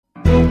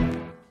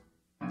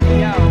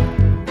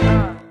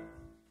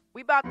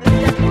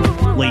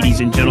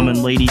Ladies and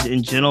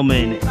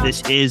gentlemen,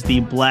 this is the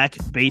Black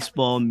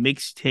Baseball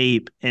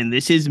Mixtape, and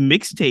this is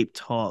Mixtape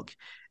Talk.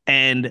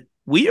 And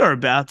we are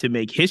about to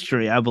make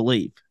history, I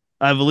believe.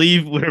 I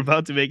believe we're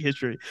about to make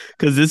history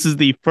because this is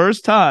the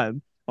first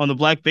time on the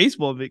Black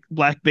Baseball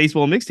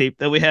Mixtape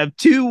that we have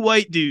two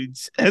white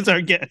dudes as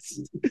our guests.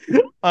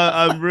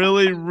 I'm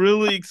really,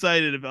 really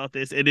excited about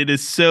this, and it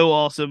is so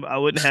awesome. I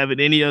wouldn't have it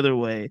any other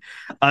way.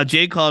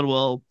 Jay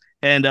Caldwell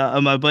and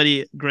my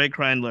buddy Greg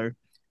Kreindler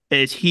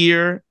is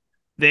here.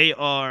 They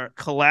are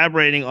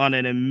collaborating on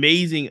an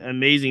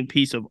amazing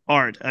piece of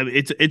art. I mean,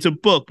 it's a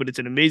book, but it's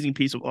an amazing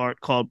piece of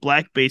art called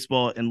Black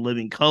Baseball in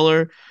Living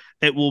Color.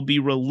 It will be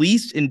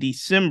released in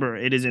December.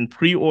 It is in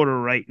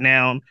pre-order right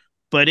now,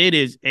 but it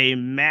is a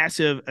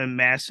massive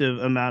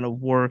amount of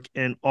work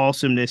and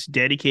awesomeness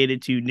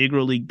dedicated to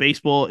Negro League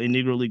Baseball and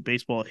Negro League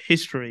Baseball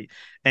history.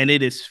 And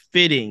it is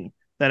fitting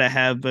that I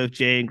have both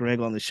Jay and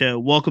Greg on the show.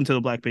 Welcome to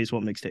the Black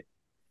Baseball Mixtape.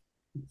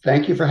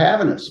 Thank you for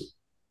having us.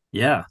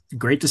 Yeah,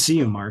 great to see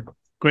you, Mark.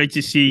 Great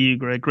to see you,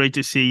 Greg. Great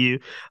to see you.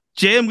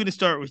 Jay, I'm going to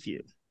start with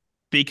you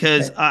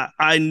because Okay.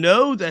 I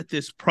know that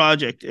this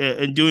project,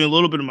 and doing a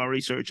little bit of my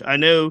research, I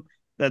know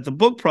that the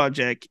book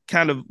project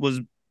kind of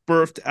was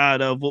birthed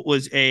out of what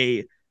was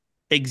a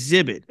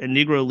exhibit, a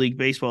Negro League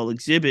Baseball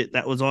exhibit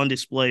that was on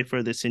display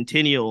for the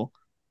Centennial.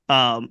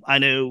 I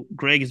know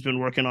Greg has been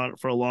working on it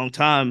for a long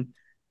time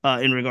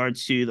in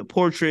regards to the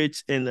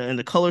portraits and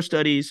the color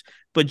studies.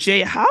 But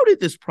Jay, how did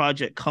this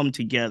project come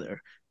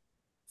together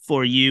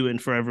for you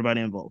and for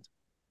everybody involved?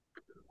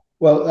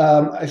 Well,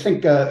 I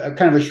think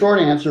kind of a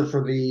short answer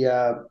for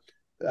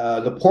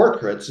the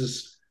portraits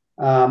is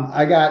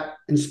I got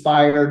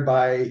inspired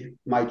by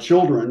my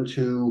children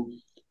to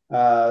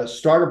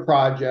start a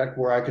project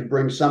where I could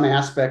bring some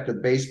aspect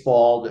of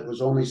baseball that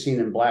was only seen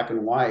in black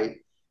and white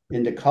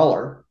into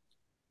color.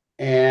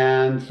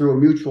 And through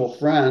a mutual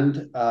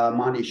friend,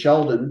 Monty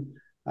Sheldon,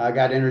 I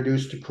got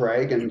introduced to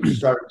Craig and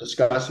started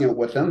discussing it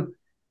with him.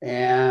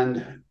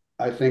 And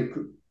I think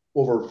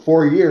over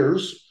 4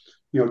 years,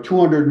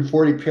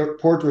 240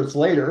 portraits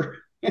later,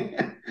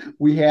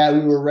 we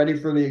were ready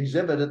for the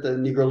exhibit at the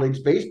Negro Leagues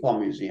Baseball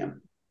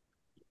Museum.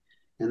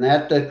 And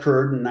that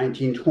occurred in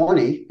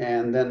 1920,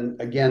 and then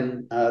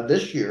again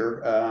this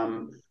year,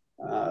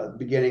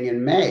 beginning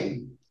in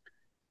May.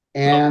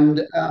 And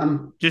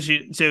So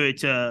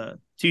it's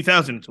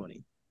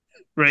 2020,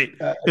 right?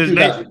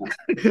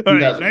 2020. All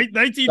right,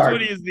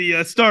 1920 is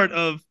the start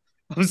of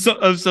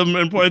some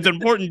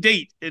important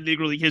date in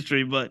Negro League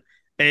history, but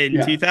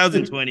in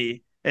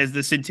 2020 as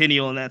the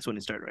centennial, and that's when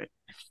it started, right?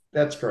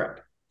 That's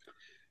correct.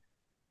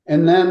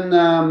 And then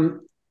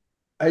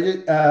I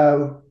did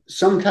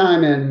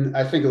sometime in,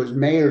 I think it was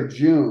May or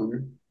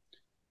June,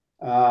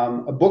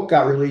 a book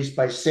got released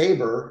by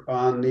Saber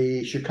on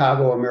the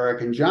Chicago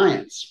American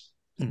Giants.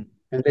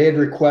 And they had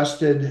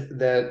requested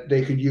that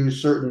they could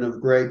use certain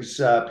of Greg's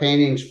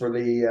paintings for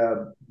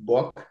the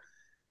book.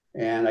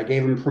 And I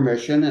gave him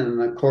permission. And in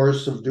the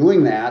course of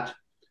doing that,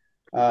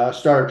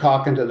 started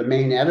talking to the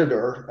main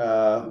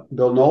editor,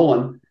 Bill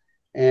Nolan,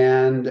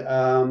 and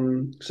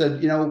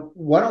said,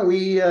 why don't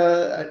we,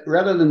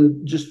 rather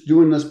than just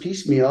doing this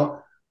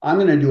piecemeal, I'm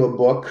going to do a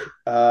book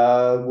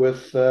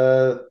with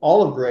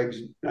all of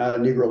Greg's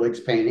Negro Leagues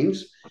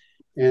paintings.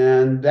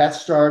 And that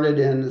started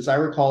in, as I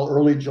recall,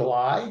 early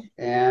July.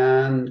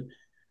 And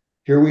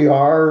here we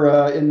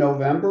are in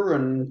November,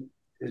 and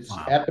it's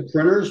at the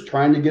printers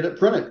trying to get it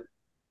printed.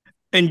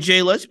 And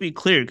Jay, let's be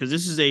clear, because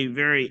this is a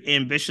very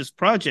ambitious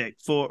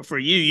project for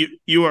you.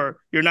 You're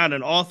not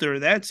an author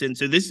in that sense.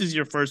 So this is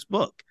your first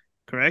book,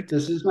 correct?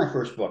 This is my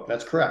first book.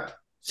 That's correct.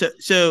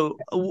 So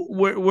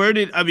where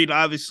did, I mean,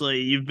 obviously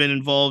you've been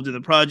involved in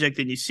the project,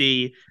 and you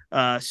see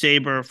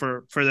Saber,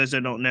 for those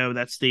that don't know,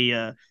 that's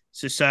the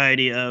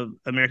Society of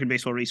American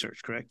Baseball Research,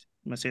 correct?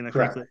 Am I saying that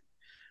correctly?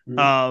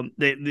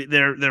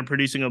 Mm-hmm. They're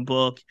producing a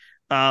book.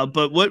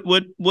 But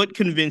what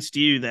convinced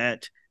you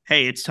that,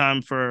 hey, it's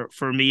time for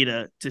me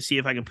to see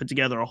if I can put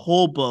together a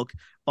whole book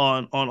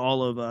on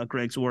all of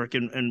Greg's work,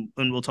 and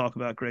we'll talk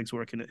about Greg's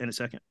work in a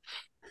second.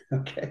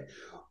 Okay.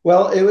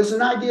 Well, it was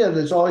an idea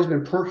that's always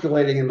been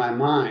percolating in my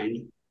mind,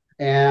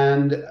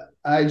 and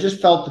I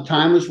just felt the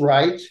time was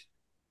right.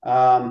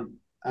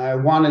 I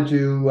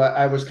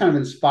was kind of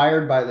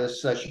inspired by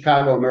this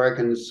Chicago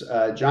Americans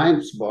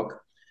Giants book,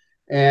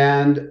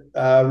 and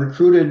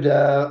recruited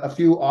a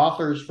few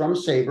authors from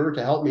Saber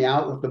to help me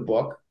out with the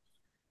book.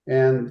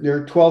 And there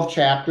are 12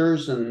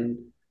 chapters, and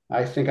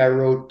I think I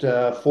wrote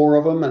 4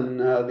 of them, and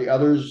the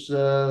others,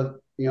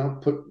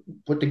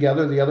 put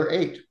together the other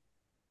 8.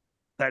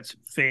 That's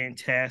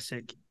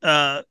fantastic.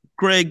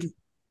 Greg,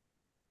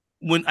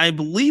 when I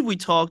believe we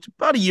talked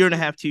about a year and a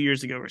half, 2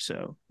 years ago or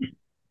so,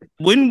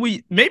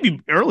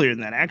 maybe earlier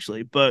than that,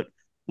 actually, but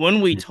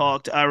when we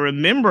talked, I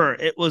remember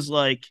it was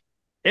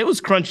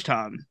crunch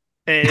time.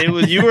 And it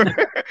was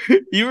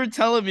you were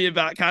telling me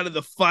about kind of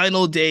the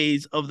final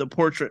days of the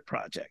portrait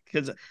project,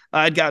 because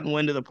I'd gotten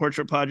wind of the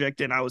portrait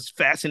project and I was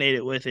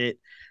fascinated with it.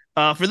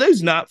 For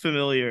those not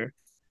familiar,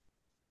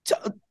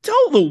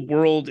 tell the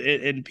world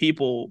and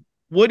people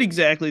what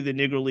exactly the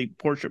Negro League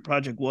Portrait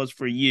Project was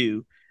for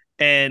you,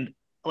 and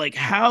like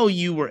how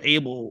you were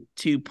able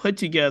to put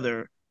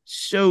together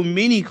so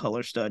many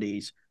color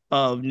studies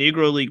of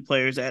Negro League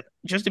players that,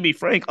 just to be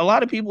frank, a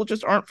lot of people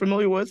just aren't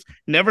familiar with,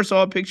 never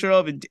saw a picture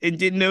of, and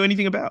didn't know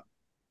anything about.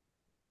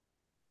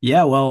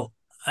 Yeah, well,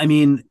 I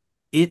mean,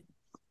 it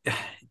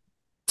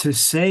to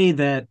say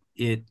that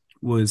it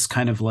was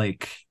kind of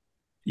like,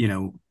 you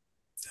know,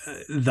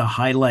 the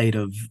highlight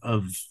of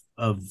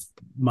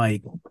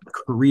my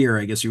career,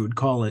 I guess you would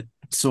call it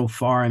so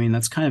far. I mean,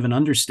 that's kind of an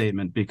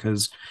understatement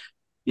because,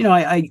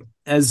 I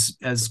as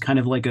kind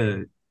of like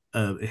a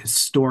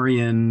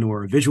historian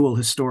or a visual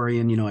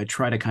historian, I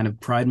try to kind of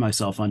pride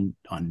myself on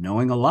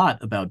knowing a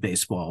lot about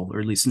baseball, or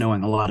at least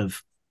knowing a lot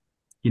of,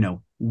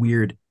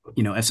 weird,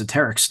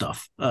 esoteric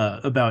stuff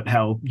about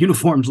how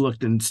uniforms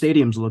looked and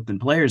stadiums looked and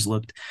players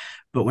looked.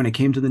 But when it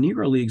came to the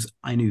Negro Leagues,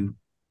 I knew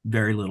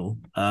very little.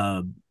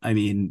 I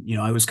mean,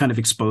 I was kind of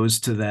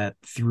exposed to that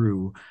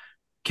through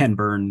Ken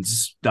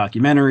Burns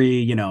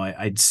documentary.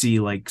 I'd see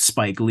like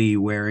Spike Lee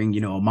wearing,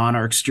 a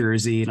Monarchs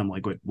jersey, and I'm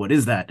like, what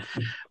is that?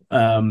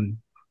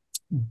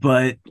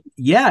 But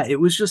yeah, it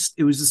was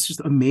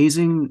just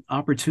amazing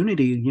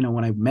opportunity.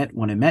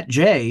 When I met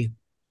Jay,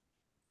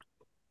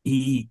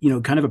 he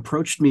kind of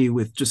approached me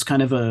with just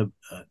kind of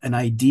an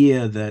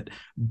idea that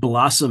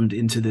blossomed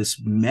into this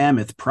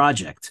mammoth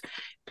project,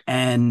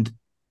 and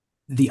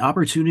the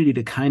opportunity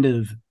to kind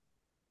of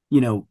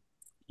you know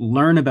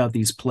learn about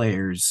these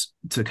players,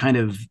 to kind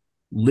of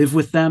live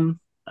with them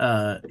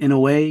in a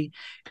way.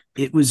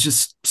 It was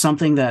just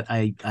something that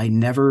I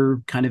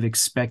never kind of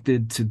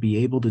expected to be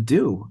able to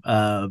do.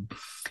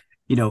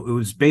 It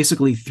was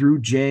basically through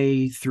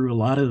Jay, through a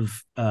lot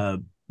of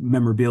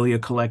memorabilia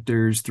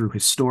collectors, through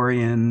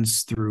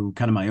historians, through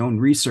kind of my own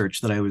research,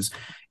 that I was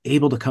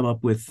able to come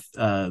up with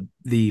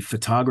the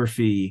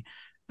photography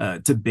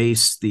to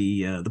base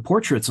the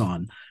portraits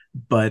on.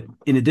 But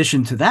in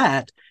addition to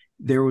that,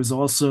 there was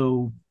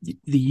also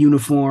the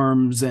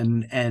uniforms,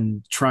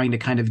 and trying to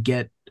kind of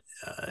get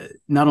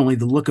not only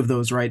the look of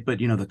those right, but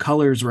the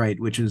colors right,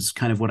 which is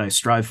kind of what I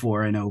strive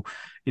for. I know,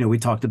 we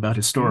talked about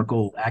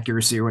historical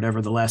accuracy or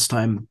whatever the last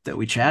time that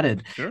we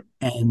chatted, Sure.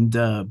 and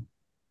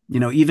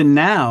even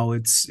now,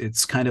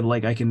 it's kind of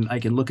like I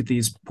can look at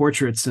these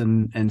portraits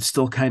and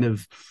still kind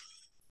of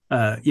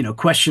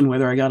question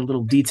whether I got a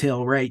little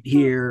detail right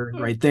here,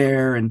 right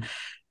there. And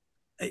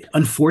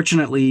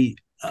unfortunately,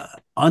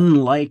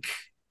 unlike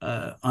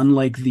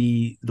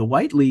the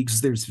white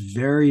leagues, there's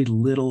very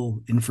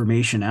little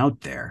information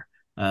out there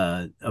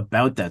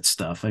about that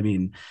stuff. I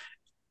mean,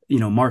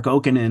 Mark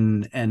Oken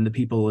and the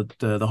people at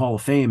the Hall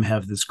of Fame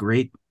have this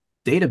great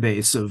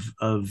database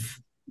of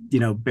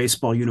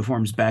baseball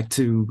uniforms back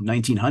to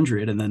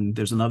 1900, and then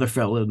there's another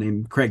fellow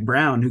named Craig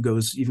Brown who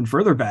goes even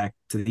further back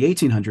to the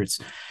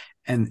 1800s,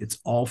 and it's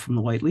all from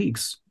the white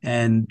leagues,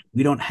 and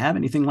we don't have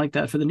anything like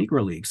that for the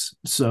Negro Leagues.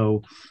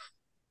 So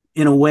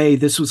in a way,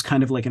 this was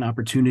kind of like an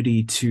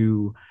opportunity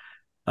to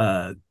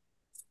uh,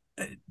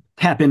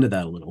 tap into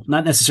that a little,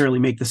 not necessarily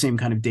make the same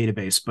kind of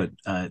database, but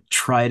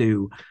try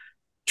to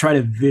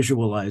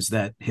visualize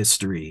that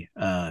history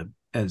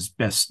as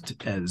best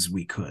as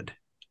we could.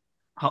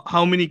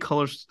 How many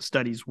color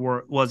studies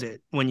was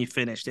it when you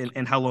finished,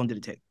 and how long did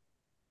it take?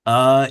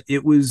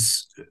 It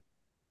was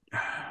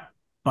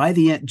by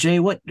the end, Jay.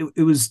 What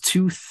it was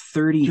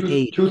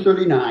 238,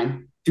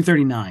 239.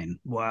 239.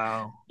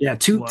 Wow. Yeah,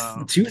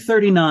 Wow.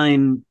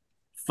 239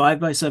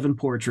 5x7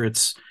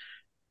 portraits.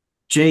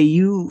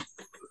 Jay,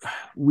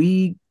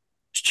 we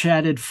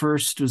chatted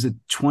first. Was it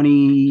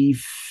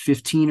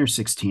 2015 or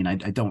 16? I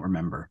don't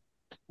remember.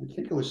 I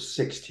think it was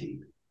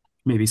 16.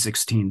 Maybe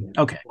 16.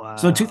 Okay.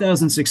 So Wow.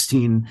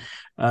 2016.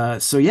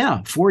 So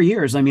yeah, 4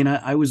 years. I mean,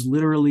 I was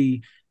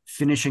literally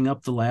finishing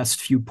up the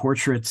last few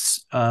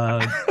portraits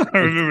I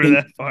remember in,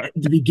 that part. at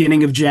the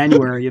beginning of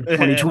January of Yeah.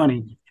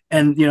 2020.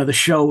 And the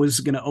show was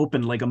going to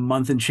open like a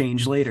month and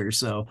change later.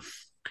 So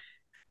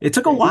it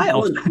took a Yeah,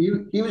 while.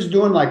 he was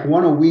doing like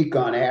one a week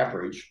on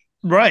average.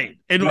 Right.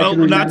 And And I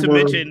can not to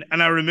remember, mention,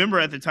 and I remember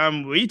at the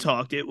time we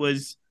talked, it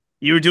was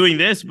you were doing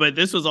this, but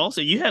this was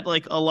also, you had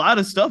like a lot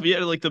of stuff. You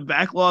had like the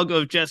backlog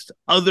of just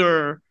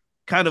other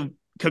kind of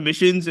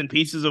commissions and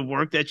pieces of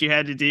work that you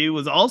had to do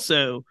was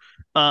also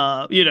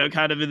kind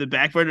of in the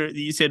back burner.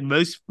 You said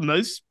most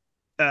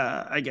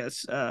I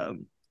guess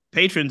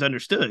patrons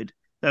understood.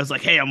 That was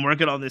like, hey, I'm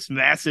working on this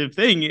massive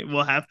thing.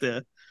 We'll have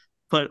to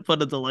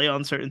put a delay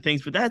on certain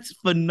things, but that's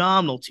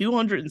phenomenal.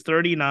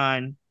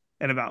 239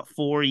 in about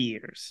 4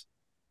 years.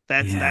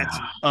 That's Yeah.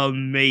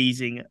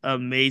 amazing,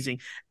 amazing.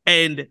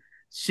 And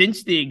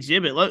since the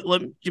exhibit,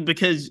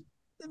 because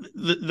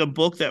the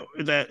book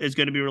that is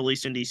going to be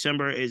released in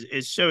December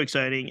is so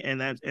exciting,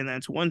 and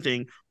that's one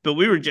thing. But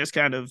we were just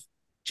kind of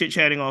chit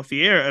chatting off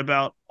the air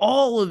about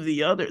all of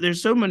the other.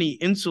 There's so many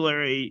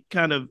ancillary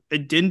kind of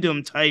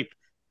addendum type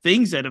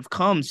things that have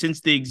come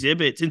since the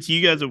exhibit, since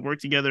you guys have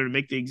worked together to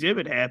make the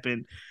exhibit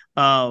happen.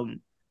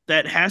 Um,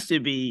 that has to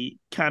be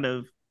kind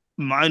of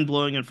mind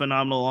blowing and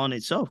phenomenal on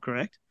itself,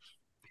 correct?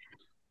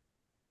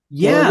 well,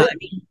 Yeah. I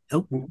mean,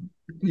 oh,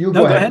 you no,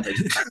 go go ahead.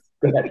 ahead.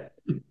 Good.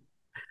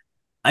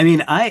 I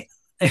mean, I've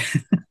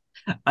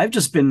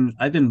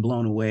been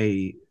blown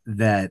away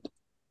that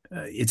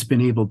it's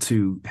been able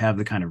to have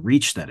the kind of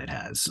reach that it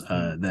has.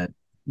 That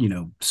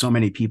so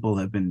many people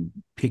have been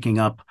picking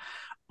up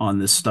on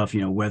this stuff.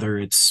 Whether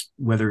it's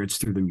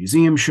through the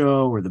museum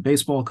show or the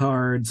baseball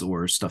cards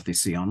or stuff they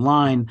see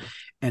online,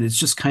 and it's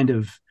just kind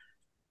of,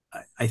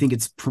 I think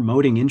it's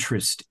promoting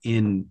interest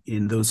in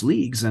those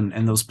leagues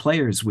and those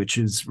players, which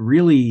is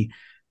really,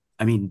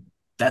 I mean,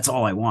 that's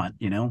all I want.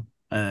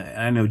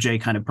 I know Jay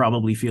kind of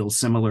probably feels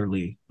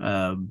similarly.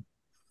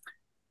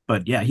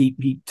 But yeah,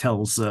 he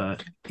tells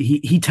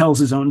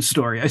his own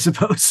story, I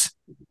suppose.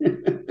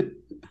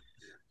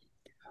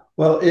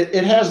 Well,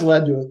 it has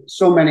led to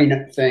so many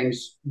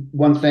things.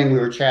 One thing we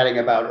were chatting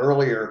about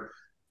earlier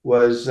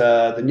was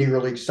the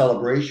Negro League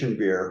Celebration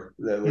beer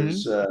that Mm-hmm.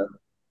 was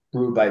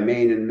brewed by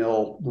Main and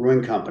Mill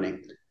Brewing Company.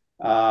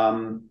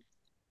 Um,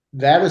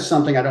 that is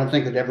something I don't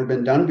think had ever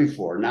been done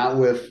before, not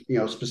with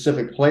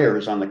specific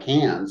players on the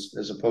cans,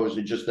 as opposed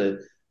to just a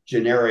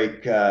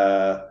generic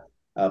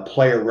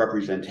player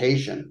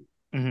representation.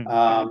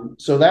 Mm-hmm.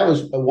 So that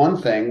was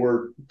one thing.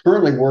 We're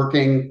currently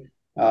working,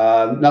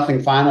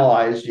 nothing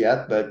finalized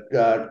yet, but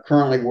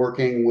currently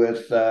working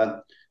with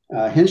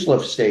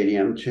Hinchliffe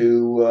Stadium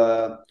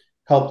to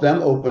help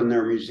them open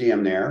their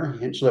museum there.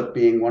 Hinchliffe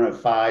being one of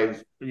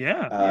five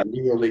Yeah,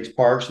 Negro Leagues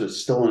parks that's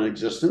still in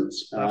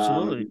existence.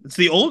 absolutely. It's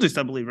the oldest,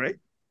 I believe, right?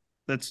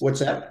 That's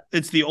What's that?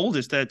 it's the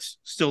oldest that's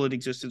still in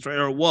existence, right?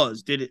 Or it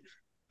was. Did it?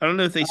 I don't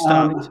know if they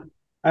stopped.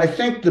 I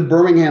think the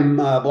Birmingham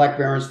Black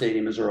Barron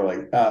Stadium is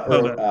early,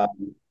 Okay.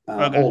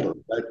 Okay. older,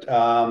 but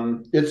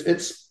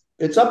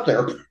it's up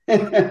there,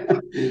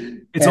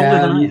 It's older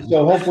than I and am.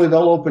 so hopefully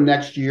they'll open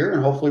next year,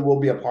 and hopefully we'll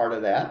be a part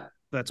of that.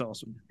 That's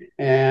awesome.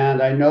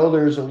 And I know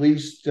there's at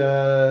least two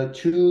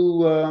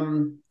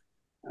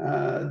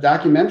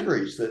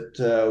documentaries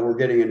that we're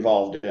getting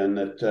involved in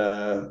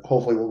that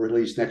hopefully we'll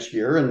release next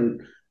year,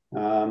 and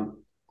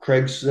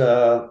Craig's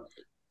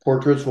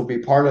portraits will be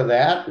part of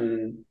that,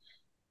 and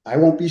I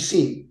won't be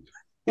seen.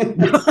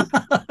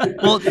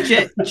 Well,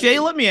 Jay,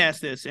 let me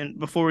ask this, and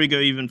before we go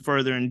even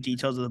further in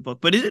details of the book,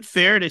 but is it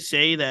fair to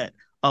say that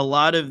a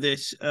lot of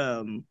this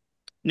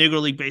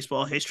Negro League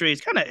baseball history is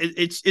kind of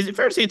it's is it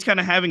fair to say it's kind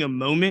of having a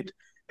moment?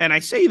 And I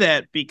say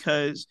that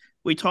because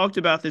we talked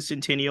about the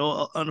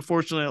centennial.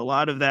 Unfortunately, a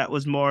lot of that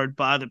was marred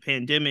by the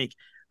pandemic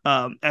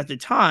at the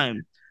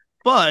time,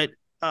 but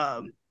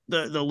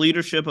the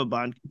leadership of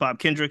Bob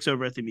Kendricks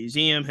over at the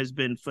museum has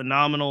been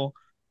phenomenal.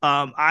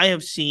 I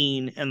have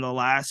seen in the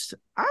last,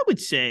 I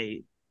would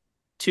say,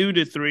 2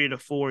 to 3 to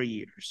 4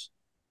 years,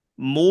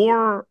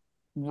 more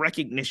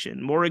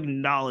recognition, more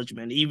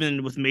acknowledgement,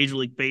 even with Major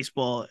League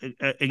Baseball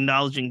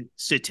acknowledging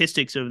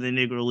statistics of the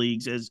Negro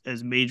Leagues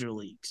as major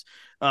leagues.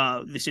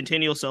 The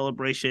Centennial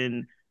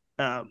Celebration,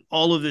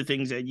 all of the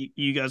things that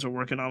you guys are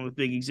working on with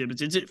big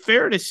exhibits. Is it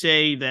fair to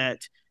say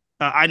that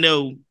I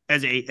know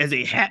as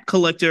a hat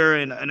collector,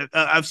 and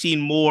I've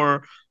seen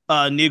more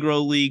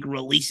Negro League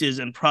releases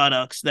and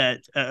products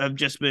that have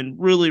just been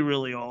really,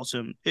 really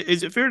awesome.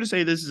 Is it fair to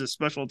say this is a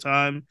special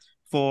time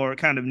for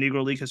kind of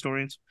Negro League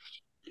historians?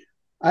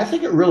 I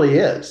think it really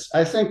is.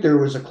 I think there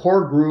was a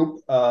core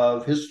group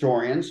of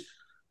historians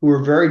who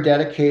were very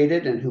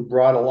dedicated and who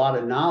brought a lot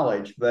of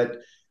knowledge, but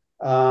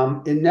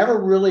it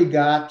never really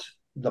got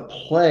the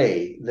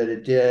play that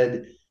it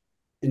did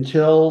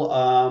until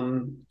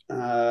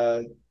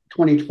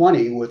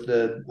 2020 with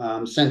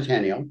the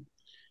centennial.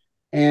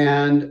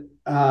 And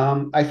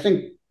I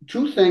think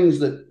two things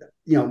that,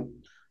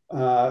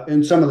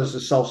 and some of this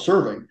is self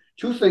serving,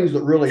 two things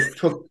that really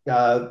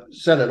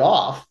set it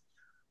off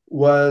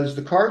was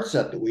the card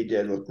set that we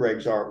did with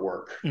Graig's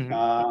artwork.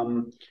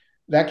 Mm-hmm.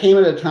 That came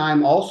at a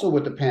time also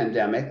with the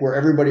pandemic where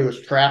everybody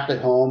was trapped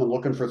at home and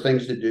looking for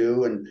things to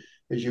do. And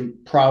as you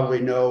probably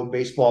know,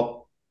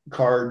 baseball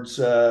cards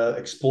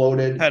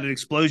exploded Had an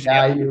explosion.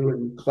 value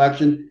and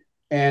collection.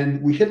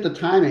 And we hit the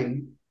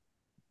timing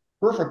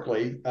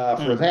perfectly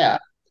for Mm.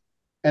 that.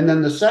 And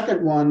then the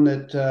second one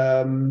that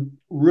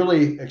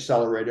really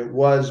accelerated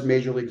was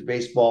Major League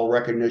Baseball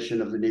recognition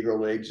of the Negro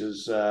Leagues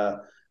as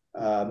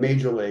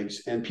major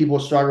leagues. And people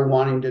started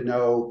wanting to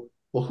know,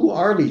 well, who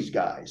are these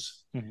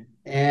guys? Mm-hmm.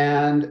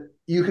 And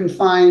you can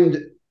find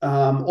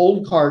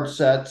old card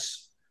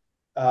sets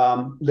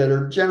that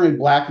are generally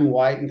black and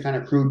white and kind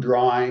of crude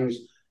drawings.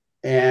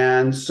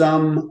 And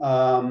some,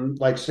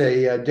 like,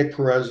 say, Dick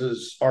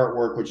Perez's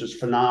artwork, which is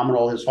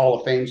phenomenal, his Hall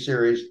of Fame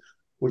series,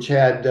 which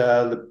had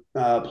the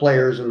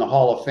players in the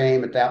Hall of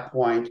Fame at that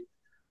point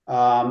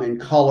in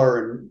color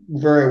and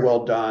very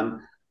well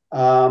done.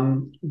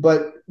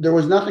 But there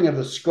was nothing of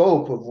the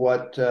scope of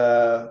what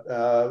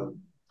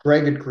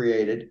Graig had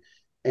created.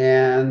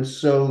 And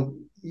so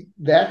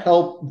that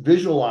helped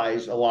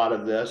visualize a lot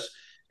of this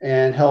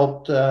and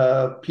helped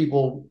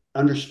people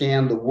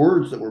understand the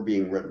words that were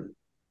being written.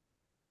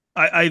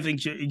 I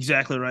think you're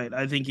exactly right.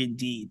 I think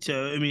indeed.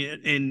 So I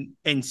mean,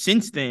 and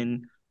since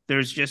then,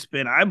 there's just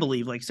been, I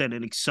believe, like I said,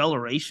 an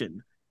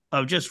acceleration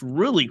of just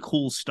really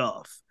cool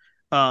stuff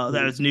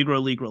that is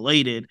Negro League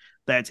related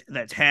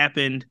that's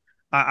happened.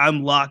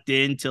 I'm locked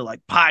into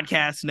like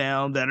podcasts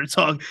now that are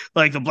talking,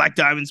 like the Black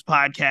Diamonds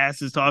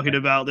podcast is talking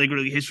about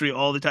Negro League history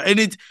all the time,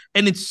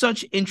 and it's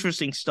such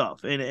interesting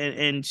stuff.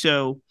 And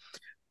so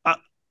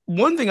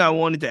one thing I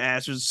wanted to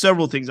ask, there's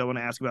several things I want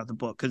to ask about the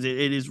book because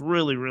it is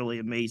really, really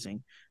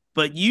amazing.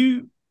 But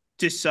you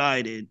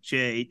decided,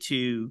 Jay,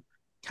 to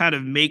kind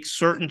of make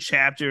certain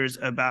chapters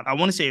about, I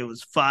want to say it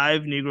was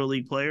 5 Negro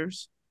League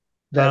players.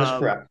 That is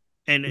correct.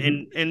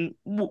 And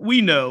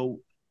we know,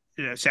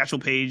 Satchel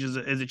Paige is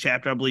a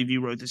chapter. I believe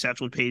you wrote the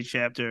Satchel Paige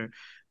chapter.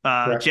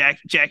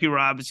 Jackie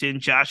Robinson,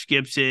 Josh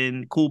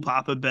Gibson, Cool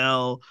Papa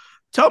Bell.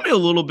 Tell me a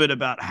little bit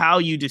about how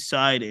you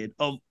decided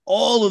of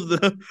all of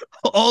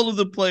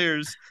the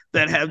players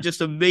that have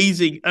just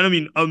amazing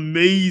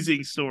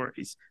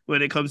stories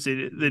when it comes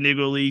to the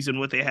Negro Leagues and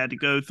what they had to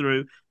go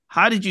through.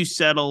 How did you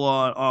settle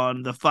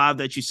on the 5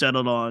 that you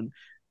settled on,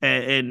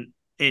 and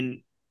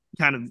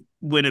kind of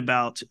went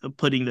about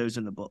putting those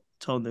in the book,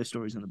 telling those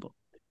stories in the book?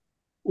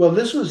 Well,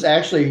 this was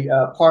actually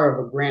part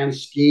of a grand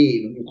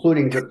scheme,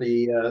 including with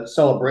the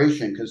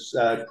celebration, because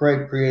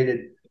Craig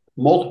created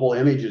multiple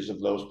images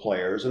of those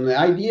players. And the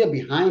idea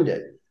behind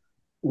it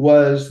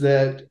was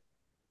that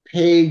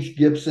Page,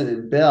 Gibson,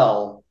 and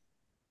Bell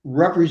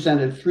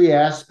represented 3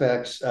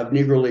 aspects of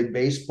Negro League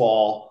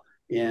baseball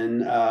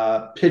in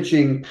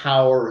pitching,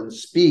 power, and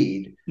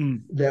speed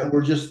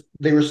that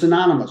they were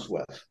synonymous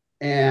with.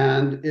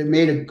 And it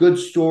made a good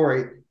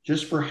story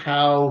just for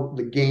how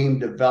the game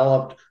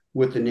developed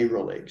with the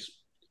Negro Leagues.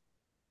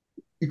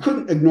 You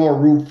couldn't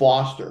ignore Rube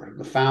Foster,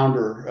 the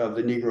founder of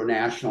the Negro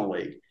National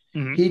League.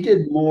 Mm-hmm. He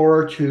did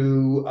more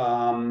to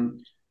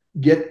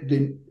get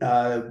the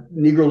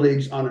Negro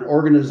Leagues on an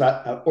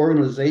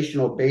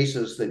organizational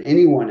basis than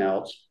anyone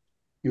else.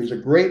 He was a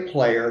great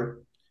player,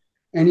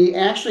 and he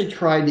actually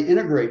tried to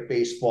integrate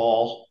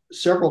baseball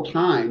several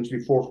times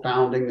before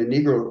founding the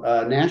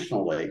Negro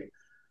National League.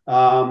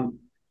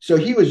 So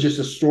he was just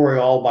a story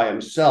all by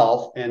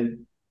himself,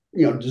 and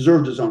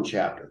deserved his own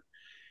chapter.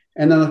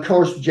 And then, of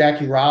course,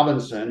 Jackie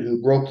Robinson,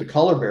 who broke the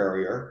color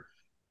barrier,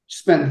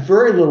 spent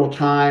very little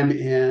time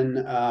in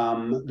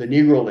the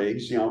Negro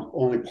Leagues,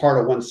 only part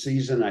of one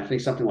season, I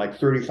think something like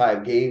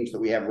 35 games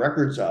that we have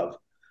records of.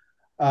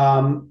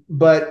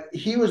 But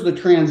he was the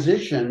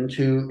transition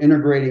to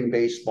integrating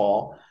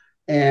baseball.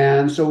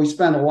 And so we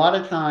spent a lot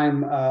of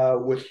time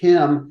with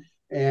him,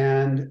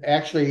 and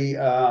actually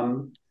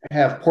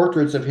have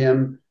portraits of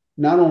him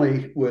not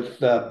only with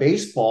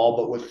baseball,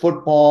 but with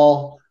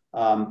football,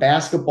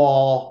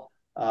 basketball,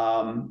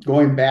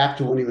 going back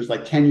to when he was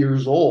like 10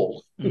 years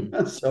old.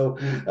 So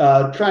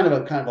kind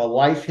of a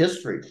life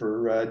history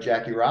for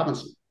Jackie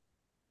Robinson.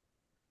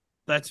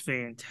 That's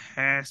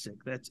fantastic.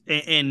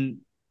 And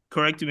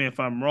correct me if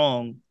I'm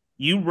wrong,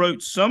 you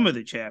wrote some of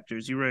the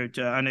chapters. You wrote,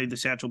 I know, the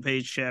Satchel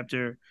Paige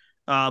chapter,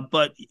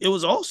 but it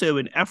was also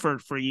an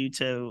effort for you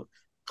to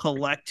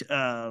collect,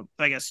 I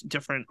guess,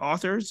 different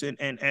authors and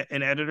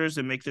editors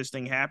and make this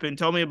thing happen.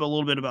 Tell me a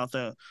little bit about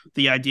the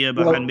idea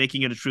behind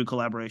making it a true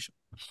collaboration.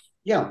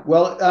 Yeah,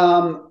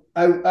 well,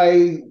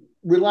 I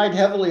relied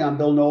heavily on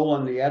Bill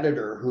Nolan, the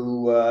editor,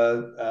 who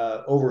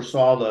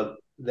oversaw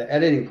the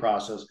editing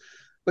process.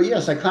 But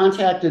yes, I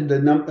contacted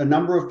a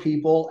number of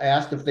people,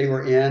 asked if they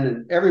were in,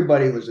 and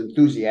everybody was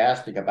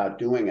enthusiastic about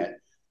doing it.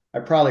 I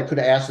probably could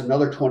have asked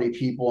another 20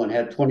 people and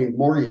had 20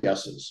 more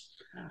yeses.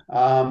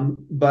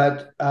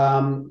 But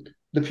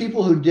the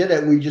people who did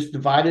it, we just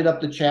divided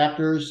up the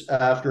chapters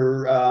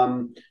after,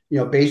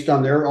 based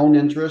on their own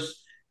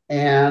interests,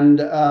 and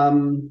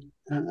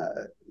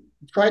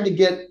tried to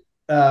get,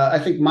 I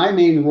think my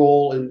main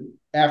role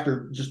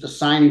after just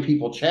assigning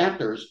people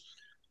chapters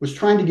was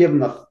trying to give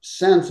them a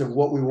sense of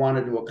what we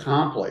wanted to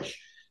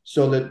accomplish,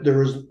 so that there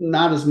was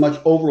not as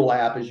much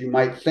overlap as you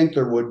might think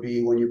there would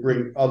be when you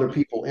bring other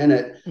people in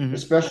it,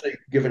 especially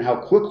given how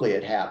quickly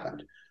it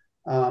happened.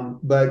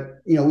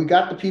 But we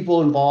got the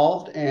people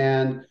involved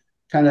and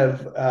kind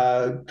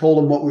of told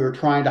them what we were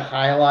trying to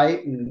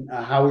highlight and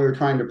how we were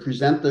trying to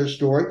present their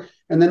story,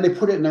 and then they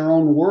put it in their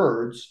own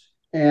words.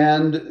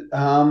 And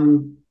as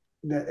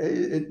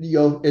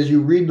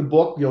you read the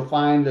book, you'll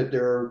find that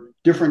there are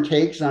different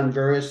takes on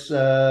various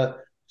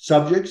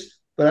subjects,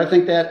 but I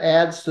think that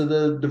adds to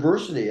the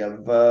diversity of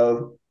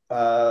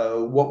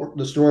what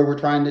the story we're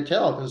trying to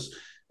tell, because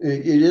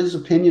it is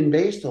opinion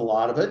based, a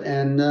lot of it,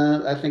 and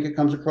I think it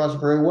comes across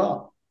very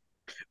well.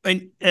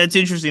 And it's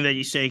interesting that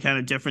you say kind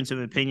of difference of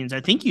opinions.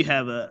 I think you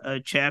have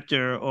a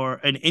chapter or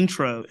an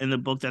intro in the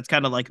book that's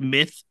kind of like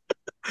myth.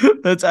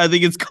 I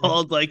think it's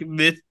called like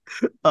myth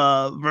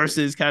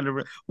versus kind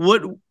of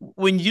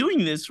when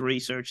doing this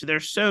research,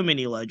 there's so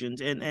many legends,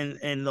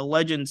 and the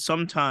legends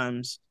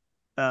sometimes,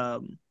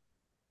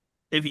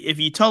 if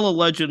you tell a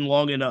legend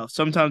long enough,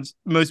 sometimes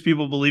most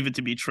people believe it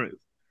to be true.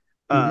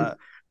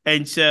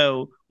 And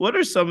so what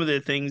are some of the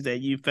things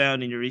that you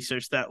found in your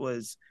research that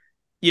was,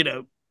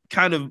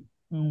 kind of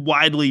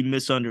widely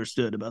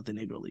misunderstood about the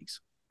Negro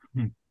Leagues?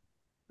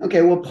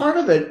 Okay, well, part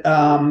of it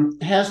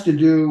has to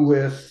do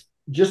with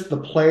just the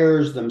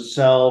players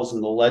themselves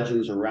and the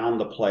legends around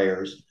the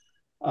players.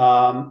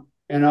 And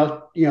And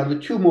the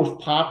two most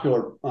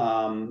popular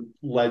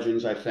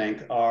legends, I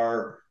think,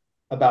 are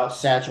about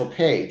Satchel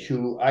Paige,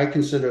 who I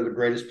consider the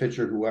greatest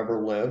pitcher who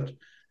ever lived.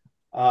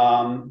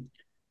 Um,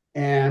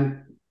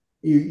 and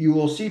you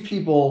will see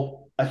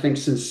people, I think,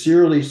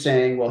 sincerely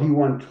saying, well, he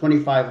won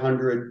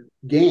 2,500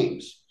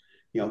 games,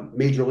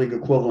 major league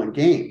equivalent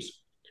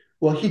games.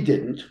 Well, he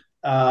didn't.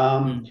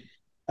 Mm.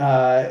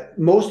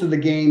 Most of the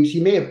games, he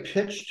may have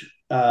pitched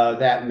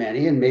that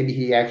many, and maybe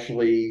he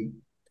actually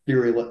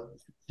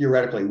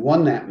theoretically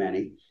won that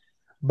many.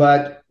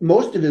 But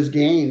most of his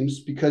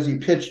games, because he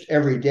pitched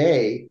every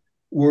day,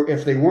 were,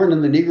 if they weren't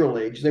in the Negro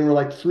Leagues, they were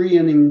like 3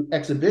 inning Mm-hmm.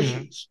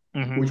 exhibitions,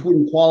 Mm-hmm. which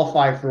wouldn't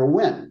qualify for a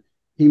win.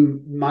 He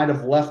might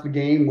have left the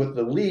game with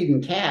the lead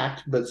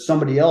intact, but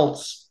somebody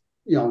else,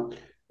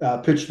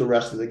 pitched the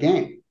rest of the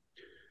game.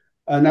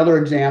 Another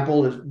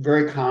example is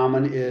very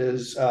common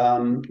is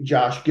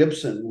Josh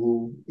Gibson,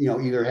 who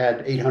either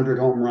had 800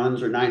 home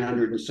runs or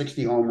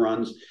 960 home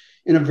runs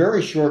in a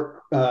very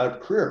short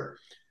career.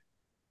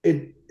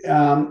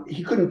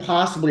 He couldn't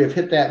possibly have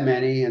hit that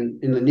many,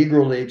 and in the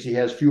Negro Leagues he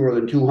has fewer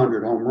than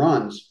 200 home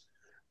runs.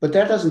 But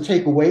that doesn't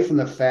take away from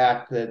the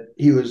fact that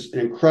he was an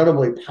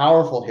incredibly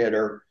powerful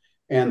hitter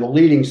and the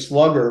leading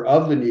slugger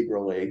of the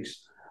Negro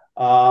Leagues,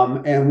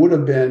 and would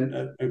have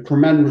been a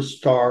tremendous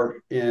star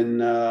in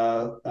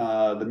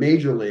the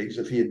major leagues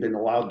if he had been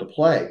allowed to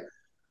play.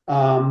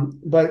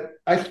 But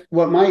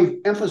what my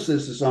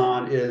emphasis is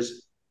on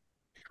is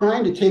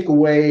trying to take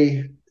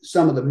away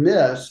some of the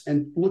myths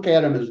and look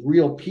at them as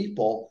real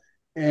people,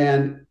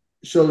 and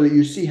so that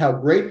you see how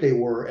great they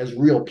were as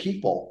real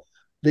people.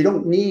 They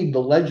don't need the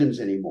legends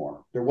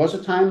anymore. There was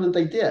a time that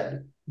they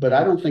did, but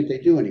I don't think they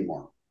do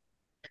anymore.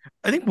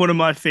 I think one of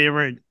my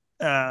favorite,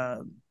 uh,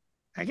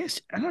 I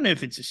guess I don't know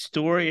if it's a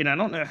story, and I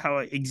don't know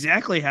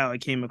exactly how I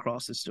came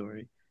across the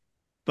story,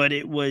 but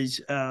it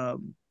was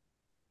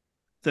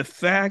the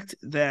fact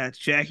that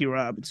Jackie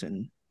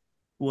Robinson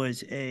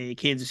was a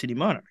Kansas City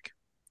Monarch,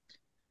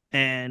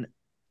 and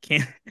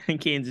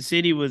Kansas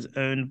City was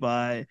owned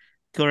by,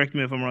 correct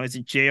me if I'm wrong, is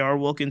it J.R.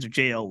 Wilkins or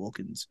J.L.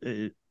 Wilkins?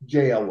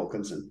 J.L.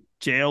 Wilkinson.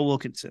 J.L.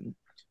 Wilkinson,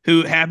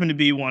 who happened to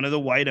be one of the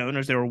white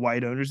owners. There were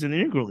white owners in the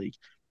Negro League,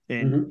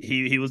 and Mm-hmm.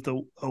 he was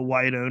a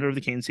white owner of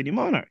the Kansas City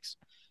Monarchs.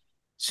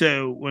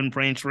 So when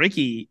Branch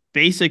Rickey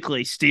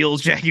basically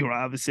steals Jackie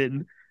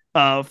Robinson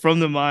from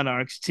the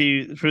Monarchs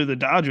for the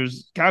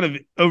Dodgers, kind of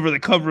over the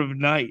cover of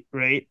night,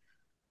 right?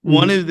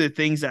 One Mm-hmm. of the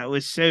things that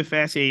was so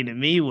fascinating to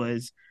me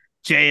was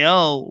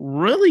JL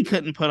really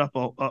couldn't put up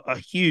a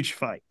huge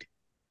fight,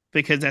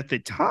 because at the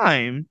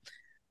time,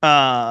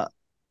 uh,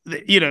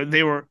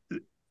 they were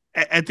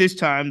at this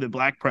time, the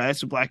black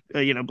press, black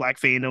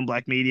fandom,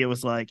 black media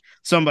was like,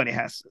 somebody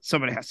has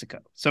to go,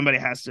 somebody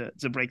has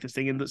to break this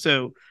thing. And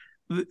so,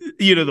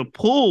 the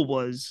pull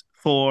was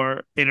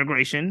for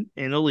integration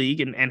in the league,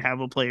 and have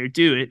a player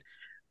do it.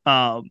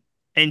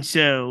 And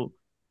so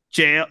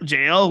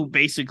JL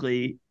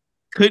basically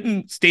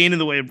couldn't stand in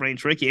the way of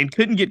Branch Rickey and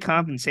couldn't get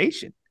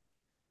compensation.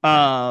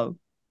 Uh,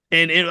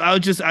 I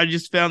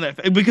just found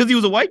that because he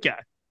was a white guy,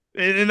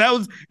 and that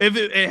was, if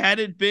it had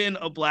it been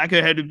a black,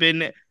 it had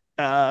been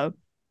Effa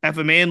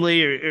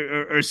Manley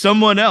or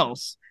someone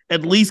else,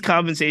 at least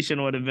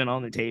compensation would have been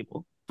on the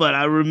table. But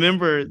I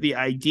remember the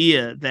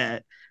idea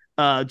that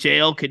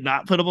JL could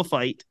not put up a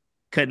fight,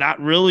 could not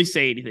really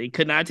say anything,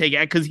 could not take it,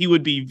 because he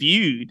would be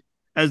viewed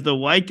as the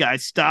white guy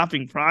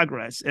stopping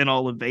progress in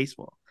all of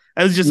baseball.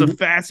 That was just a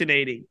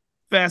Mm-hmm.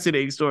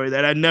 fascinating story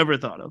that I never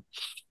thought of.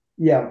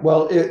 Yeah,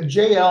 well,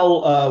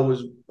 JL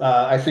was,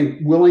 I think,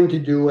 willing to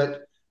do it.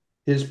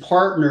 His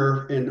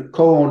partner and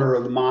co-owner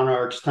of the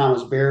Monarchs,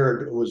 Thomas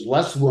Baird, was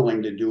less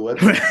willing to do it,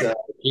 but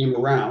came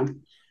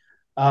around.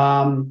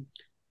 Um,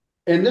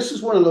 and this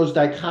is one of those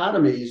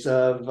dichotomies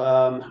of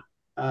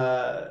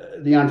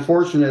the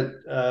unfortunate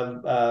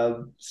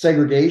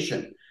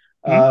segregation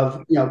Hmm?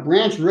 of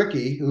Branch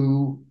Rickey,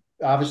 who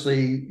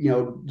obviously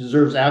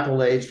deserves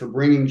accolades for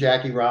bringing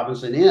Jackie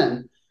Robinson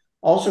in,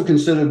 also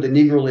considered the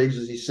Negro Leagues,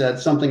 as he said,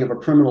 something of a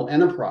criminal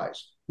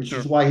enterprise, which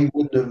is Sure. why he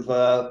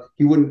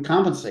wouldn't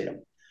compensate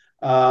him.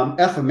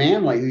 Effa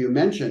Manley, who you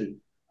mentioned,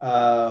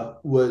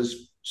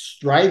 was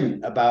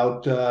strident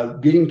about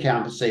getting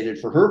compensated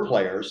for her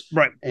players.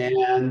 Right.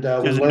 And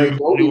Because when of Larry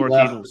Doby Newark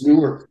left the Eagles.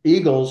 Newark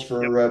Eagles Yep.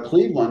 for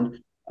Cleveland,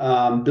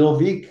 Bill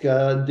Veeck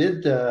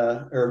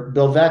or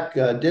Bill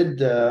Veeck did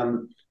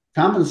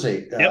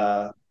compensate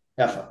Yep.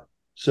 Effa.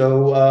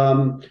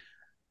 So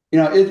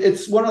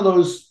it's one of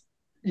those,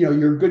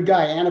 you're a good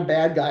guy and a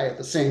bad guy at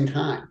the same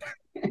time.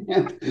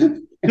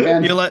 You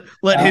and let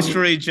um,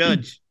 history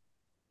judge.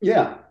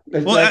 yeah,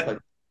 Well, exactly.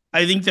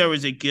 I think there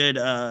was a good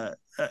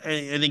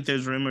I think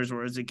there's rumors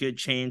where there's a good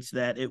chance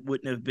that it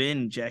wouldn't have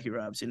been Jackie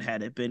Robinson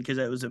had it been, because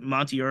it was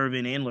Monty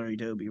Irvin and Larry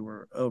Doby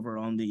were over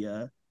on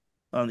the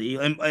and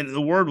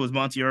the word was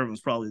Monty Irvin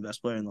was probably the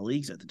best player in the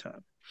leagues at the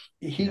time.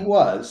 He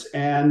was,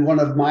 and one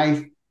of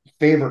my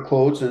favorite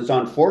quotes, and it's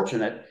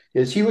unfortunate,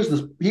 is he was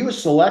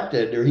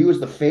selected, or he was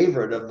the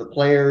favorite of the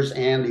players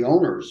and the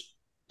owners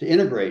to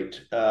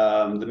integrate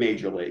the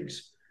major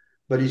leagues.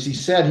 But as he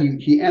said,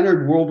 he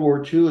entered World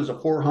War II as a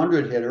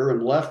 400 hitter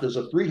and left as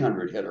a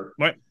 300 hitter.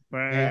 Right.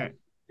 And,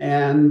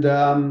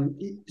 Right.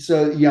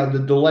 so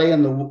the delay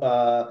in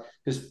the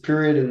his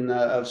period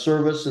of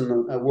service in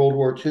the World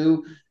War II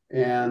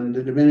and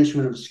the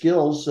diminishment of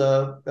skills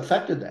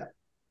affected that.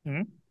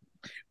 Mm-hmm.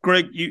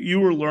 Greg, you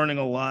were learning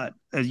a lot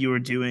as you were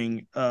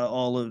doing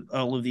all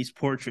of these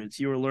portraits.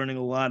 You were learning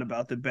a lot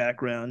about the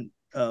background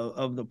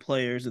of the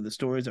players and the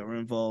stories that were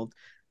involved.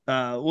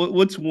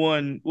 What's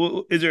one?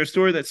 Is there a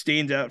story that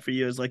stands out for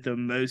you as like the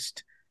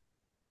most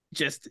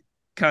just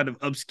kind of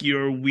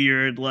obscure,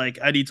 weird? Like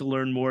I need to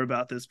learn more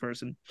about this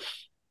person.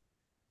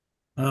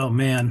 Oh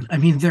man, I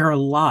mean, there are a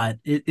lot.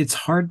 It's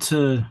hard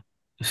to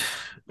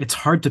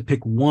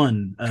pick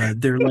one.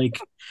 They're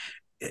like,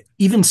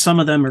 even some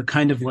of them are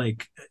kind of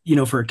like,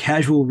 for a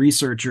casual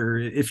researcher,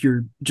 if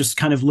you're just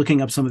kind of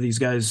looking up some of these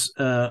guys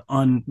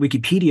on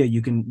Wikipedia,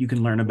 you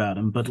can learn about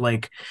them. But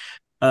like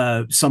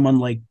someone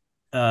like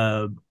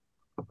uh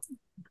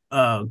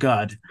oh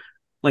god,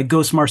 like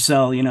Ghost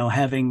Marcel,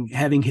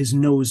 having his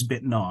nose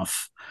bitten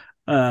off.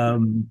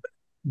 Um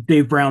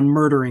Dave Brown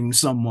murdering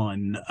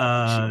someone.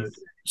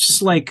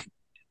 Just like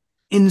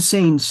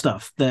insane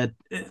stuff that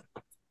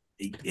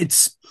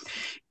it's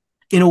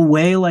in a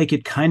way, like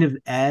it kind of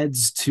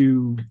adds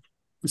to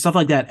stuff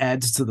like that,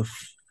 adds to the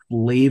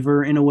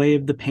flavor in a way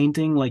of the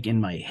painting, like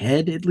in my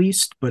head at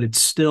least, but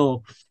it's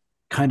still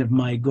kind of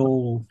my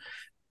goal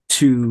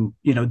to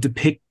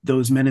depict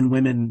those men and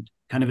women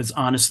kind of as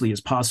honestly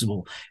as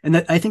possible. And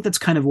that, I think that's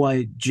kind of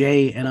why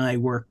Jay and I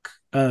work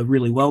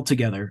really well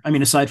together. I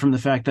mean, aside from the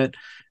fact that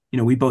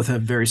we both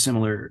have very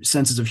similar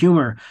senses of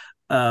humor,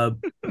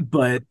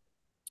 but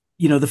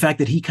the fact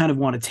that he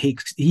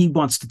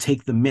wants to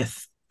take the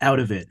myth out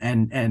of it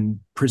and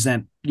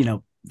present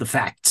the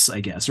facts,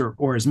 I guess,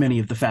 or as many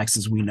of the facts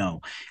as we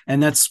know.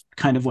 And that's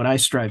kind of what I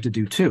strive to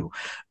do too.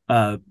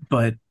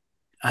 But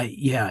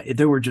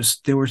there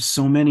were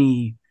so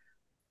many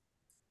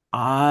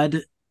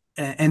odd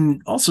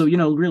and also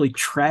really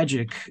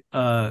tragic,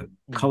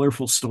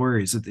 colorful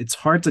stories. It's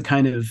hard to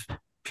kind of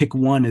pick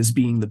one as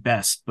being the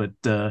best, but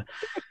I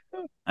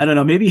don't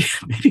know. Maybe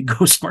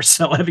Ghost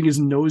Marcel having his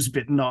nose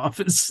bitten off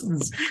it's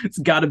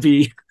got to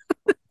be.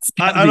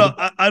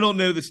 I don't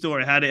know the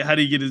story. How did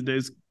he get his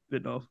nose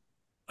bitten off?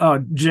 Oh,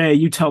 Jay,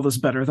 you tell this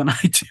better than I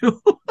do.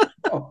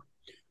 Oh,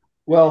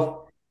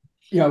 well,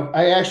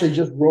 I actually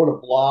just wrote a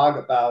blog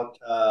about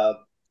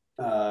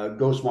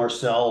Ghost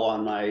Marcel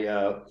on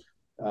my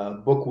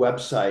book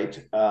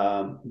website,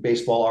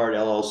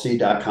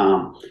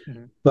 baseballartllc.com.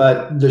 Mm-hmm.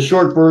 But the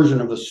short version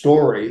of the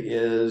story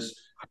is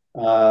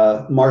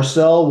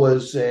Marcel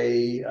was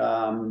a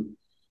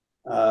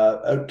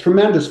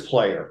tremendous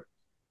player,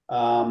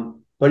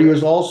 but he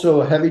was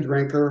also a heavy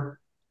drinker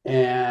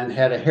and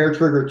had a hair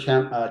trigger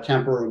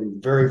temper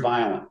and very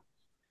violent.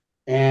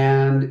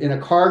 And in a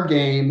card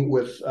game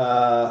with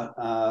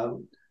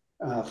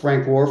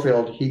Frank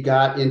Warfield, he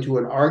got into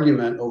an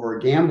argument over a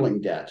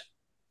gambling debt.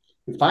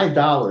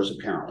 $5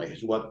 apparently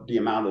is what the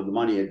amount of the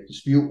money at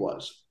dispute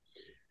was.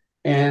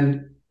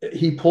 And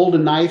he pulled a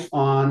knife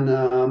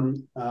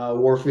on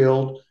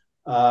Warfield.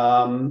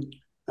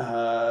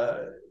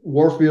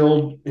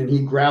 Warfield, and he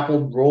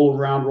grappled, roll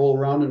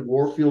around, and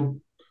Warfield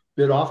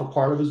bit off a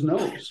part of his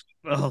nose.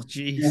 Oh,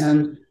 geez.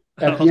 And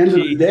at the end of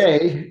the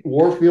day,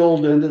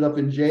 Warfield ended up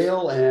in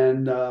jail,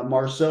 and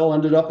Marcel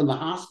ended up in the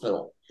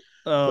hospital.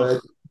 But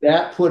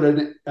that put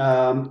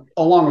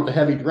along with the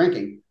heavy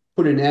drinking,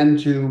 put an end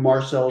to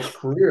Marcel's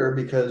career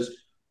because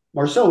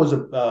Marcel was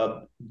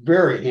a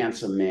very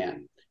handsome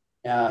man.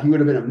 He would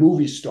have been a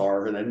movie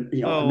star in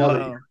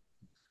another year.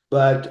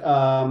 But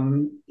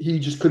he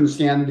just couldn't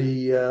stand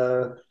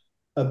the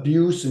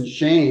abuse and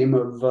shame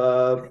of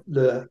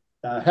the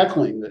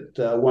heckling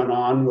that went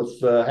on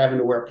with having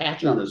to wear a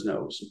patch on his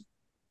nose.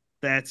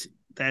 That's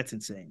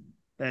insane.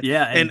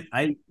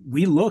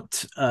 We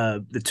looked,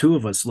 the two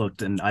of us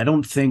looked, and I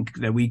don't think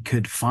that we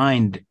could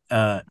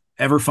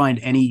ever find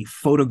any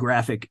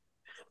photographic,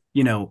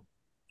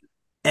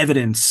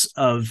 evidence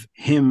of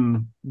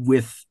him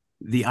with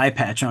the eye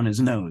patch on his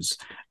nose.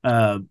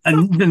 I'm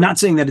not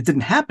saying that it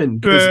didn't happen,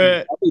 because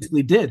it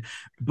obviously did,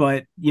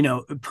 but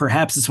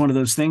perhaps it's one of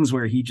those things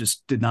where he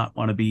just did not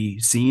want to be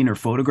seen or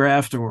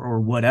photographed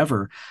or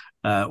whatever,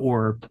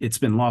 or it's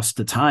been lost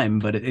to time.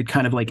 But it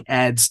kind of like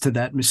adds to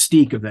that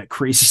mystique of that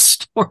crazy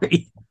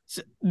story.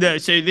 So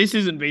this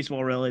isn't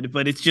baseball related,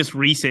 but it's just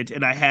recent,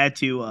 and I had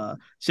to.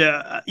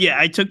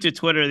 I took to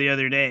Twitter the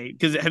other day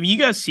because have you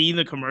guys seen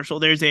the commercial?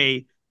 There's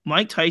a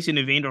Mike Tyson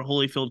and Evander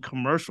Holyfield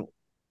commercial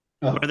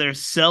where they're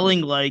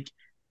selling like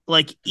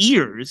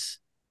ears.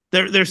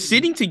 They're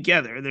sitting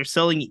together. They're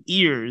selling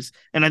ears,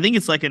 and I think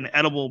it's like an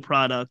edible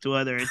product,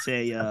 whether it's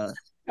a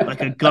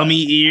like a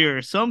gummy ear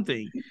or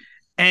something.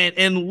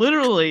 And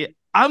literally,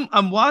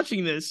 I'm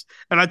watching this,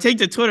 and I take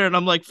to Twitter, and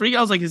I'm like, freak!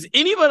 I was like, is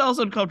anybody else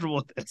uncomfortable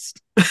with this?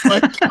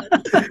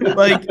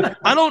 like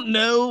I don't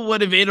know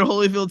what Evander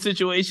Holyfield's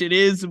situation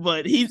is,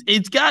 but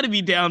it's got to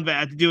be down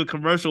bad to do a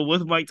commercial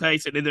with Mike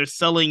Tyson, and they're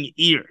selling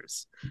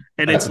ears,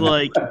 and it's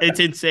like it's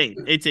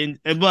insane.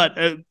 But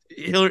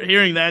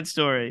hearing that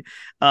story,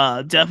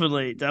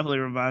 definitely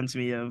reminds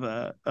me of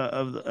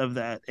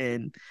that.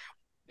 And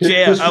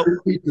Jay, History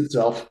repeats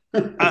itself.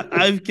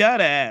 I've got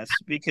to ask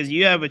because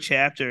you have a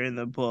chapter in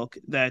the book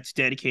that's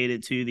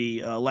dedicated to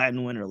the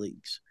Latin Winter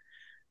Leagues.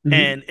 Mm-hmm.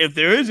 And if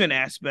there is an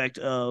aspect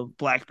of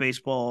Black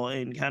baseball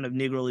and kind of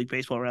Negro League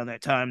baseball around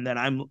that time that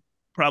I'm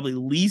probably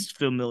least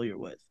familiar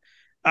with,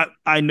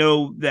 I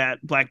know that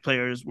Black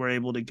players were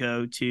able to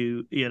go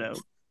to,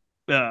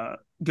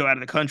 go out of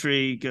the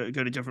country, go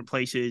to different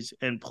places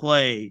and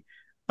play.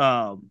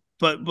 But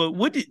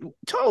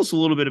tell us a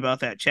little bit about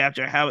that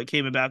chapter, how it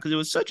came about, because it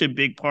was such a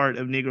big part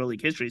of Negro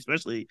League history,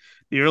 especially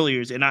the early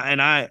years. And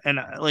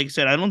like I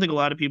said, I don't think a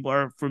lot of people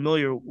are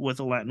familiar with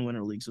the Latin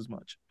Winter Leagues as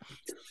much.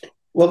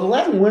 Well, the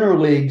Latin Winter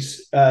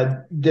Leagues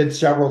did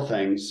several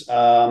things.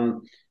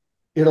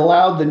 It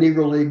allowed the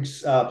Negro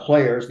Leagues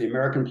players, the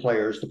American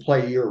players, to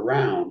play year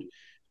round,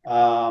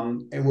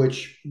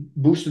 which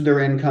boosted their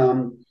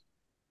income,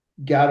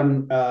 got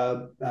them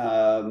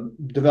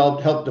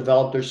helped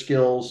develop their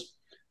skills.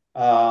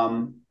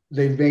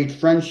 They made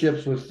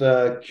friendships with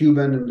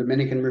Cuban and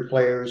Dominican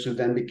players who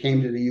then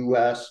came to the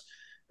U.S.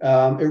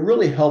 It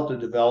really helped the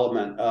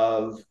development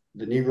of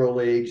the Negro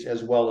Leagues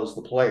as well as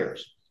the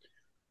players.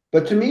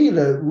 But to me,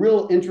 the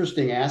real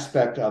interesting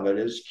aspect of it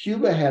is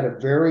Cuba had a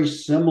very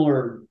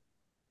similar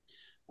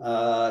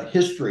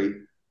history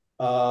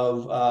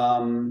of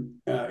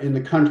in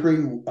the country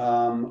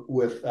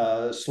with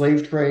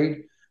slave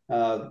trade.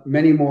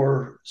 Many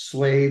more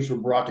slaves were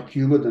brought to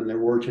Cuba than there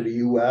were to the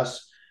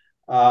U.S.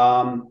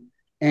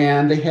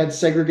 And they had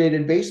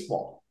segregated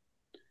baseball.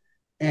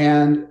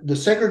 And the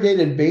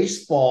segregated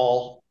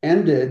baseball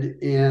ended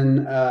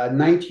in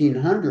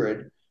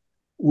 1900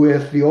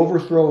 with the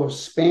overthrow of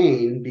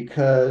Spain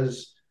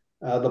because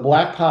the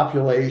Black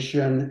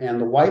population and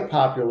the white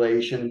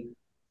population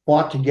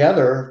fought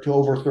together to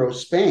overthrow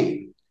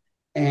Spain.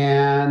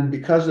 And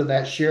because of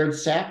that shared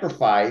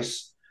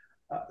sacrifice,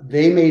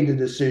 they made the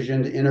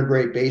decision to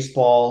integrate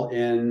baseball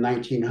in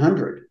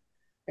 1900.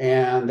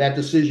 And that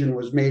decision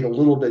was made a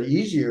little bit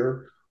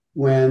easier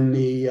when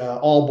the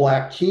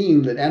all-Black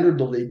team that entered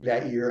the league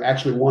that year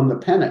actually won the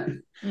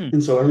pennant.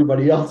 And so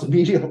everybody else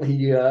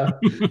immediately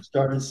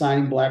started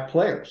signing Black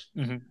players.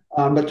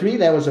 But to me,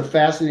 that was a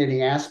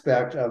fascinating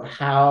aspect of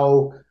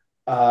how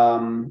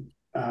the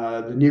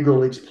Negro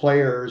Leagues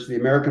players, the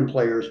American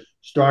players,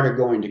 started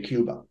going to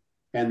Cuba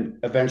and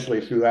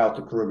eventually throughout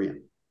the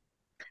Caribbean.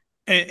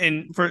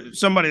 And for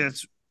somebody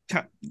that's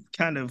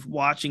kind of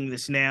watching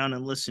this now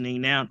and listening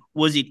now,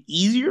 was it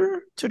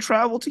easier to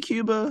travel to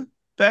Cuba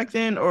back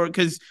then? Or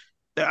because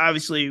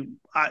obviously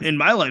in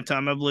my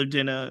lifetime, I've lived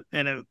in a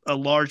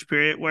large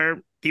period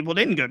where people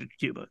didn't go to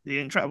Cuba. They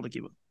didn't travel to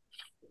Cuba.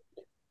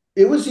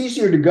 It was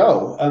easier to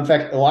go. In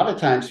fact, a lot of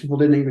times people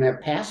didn't even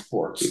have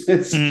passports.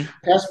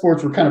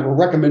 Passports were kind of a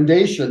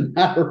recommendation,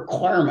 not a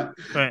requirement.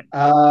 Right.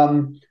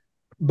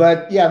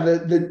 But yeah,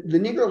 the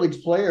Negro Leagues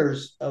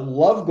players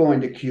love going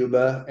to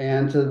Cuba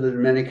and to the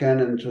Dominican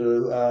and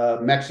to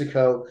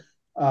Mexico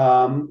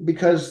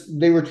because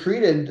they were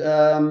treated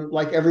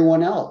like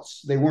everyone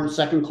else. They weren't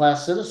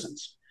second-class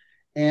citizens,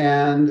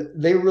 and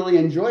they really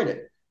enjoyed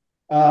it.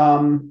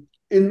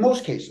 In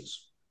most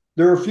cases,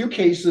 there are a few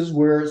cases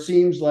where it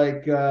seems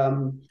like they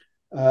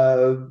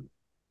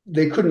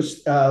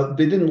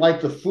didn't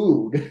like the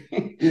food.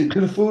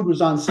 The food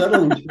was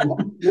unsettling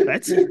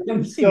to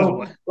them.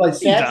 So, like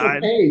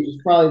Satchel Paige is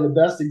probably the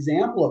best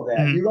example of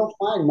that. You don't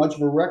find much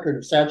of a record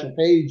of Satchel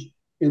Paige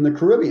in the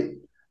Caribbean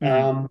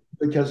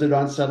because it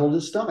unsettled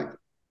his stomach.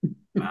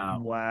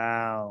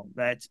 Wow,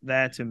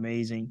 that's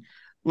amazing.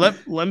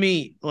 Let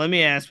me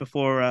ask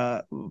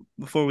before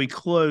we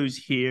close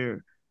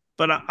here,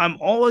 but I'm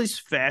always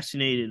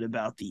fascinated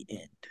about the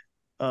end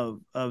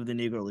of the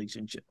Negro Leagues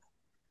in general,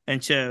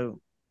 and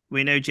so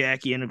we know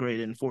Jackie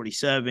integrated in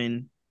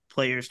 47.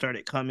 Players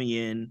started coming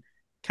in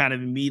kind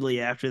of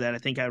immediately after that. I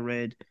think I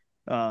read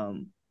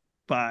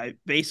by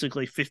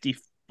basically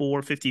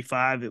 54,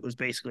 55, it was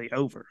basically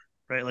over,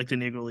 right? Like the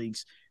Negro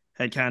Leagues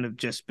had kind of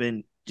just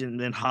been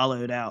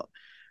hollowed out.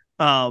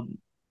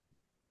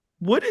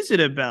 What is it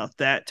about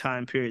that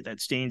time period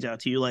that stands out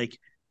to you? Like,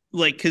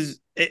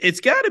 because it's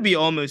got to be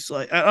almost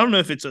like, I don't know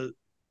if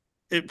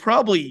it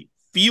probably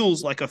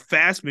feels like a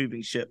fast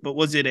moving ship, but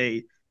was it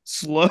a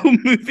slow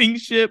moving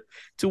ship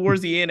towards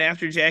the end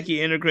after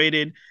Jackie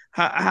integrated?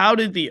 How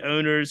did the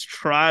owners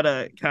try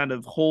to kind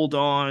of hold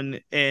on?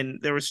 And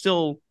there were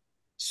still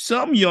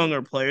some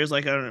younger players,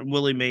 like I don't know,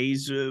 Willie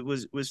Mays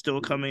was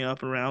still coming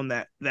up around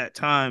that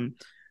time.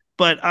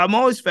 But I'm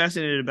always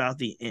fascinated about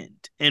the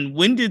end. And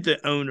when did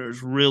the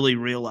owners really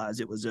realize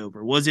it was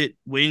over? Was it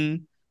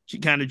when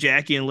kind of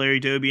Jackie and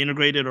Larry Doby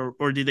integrated,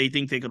 or did they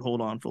think they could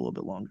hold on for a little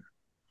bit longer?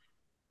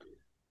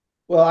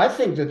 Well, I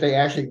think that they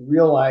actually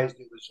realized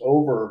it was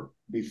over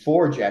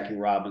before Jackie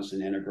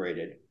Robinson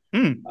integrated.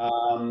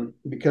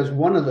 Because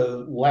one of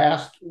the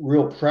last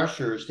real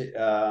pressures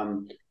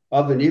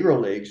of the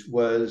Negro Leagues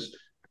was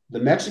the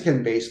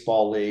Mexican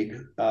Baseball League,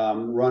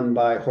 run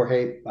by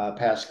Jorge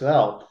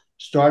Pascal,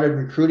 started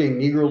recruiting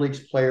Negro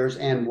Leagues players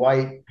and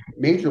white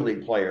Major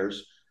League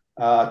players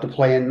to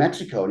play in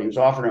Mexico, and he was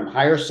offering them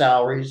higher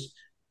salaries,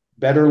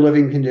 better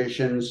living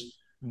conditions.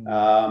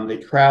 They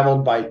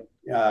traveled by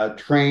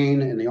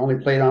train, and they only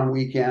played on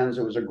weekends.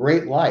 It was a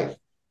great life.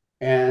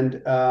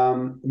 And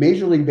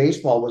Major League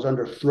Baseball was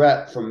under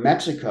threat from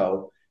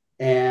Mexico.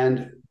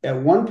 And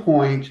at one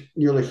point,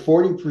 nearly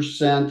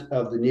 40%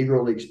 of the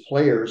Negro Leagues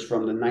players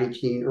from the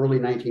early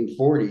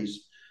 1940s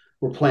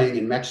were playing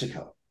in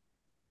Mexico.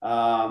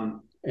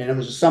 And it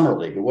was a summer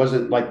league. It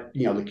wasn't like,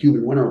 the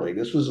Cuban Winter League.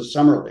 This was a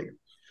summer league.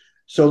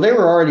 So they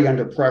were already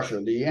under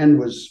pressure. The end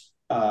was,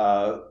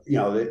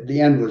 the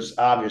end was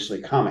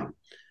obviously coming.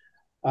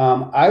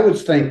 I would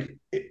think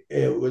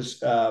it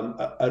was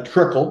a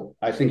trickle.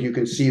 I think you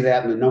can see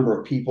that in the number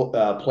of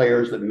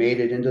players that made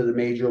it into the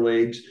major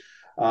leagues.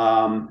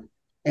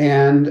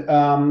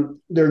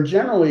 They're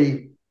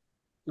generally,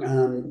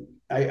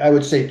 I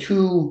would say,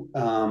 two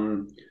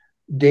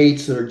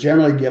dates that are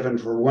generally given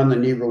for when the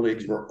Negro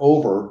Leagues were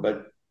over,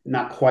 but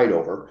not quite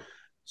over.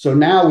 So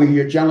now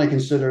we generally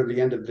consider the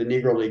end of the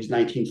Negro Leagues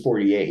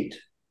 1948.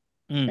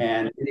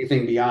 And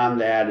anything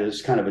beyond that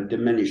is kind of a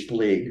diminished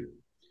league.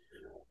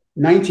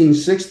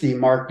 1960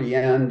 marked the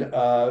end.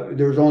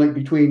 There was only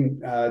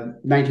between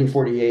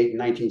 1948 and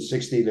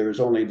 1960, there was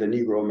only the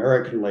Negro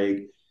American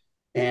League.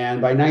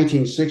 And by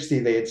 1960,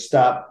 they had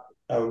stopped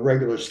a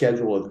regular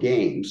schedule of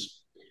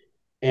games.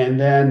 And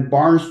then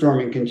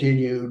barnstorming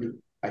continued,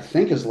 I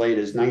think, as late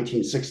as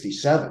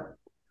 1967.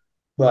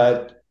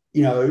 But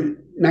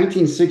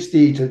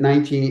 1960 to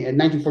 1948 and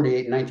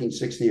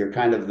 1960 are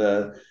kind of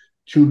the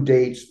two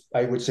dates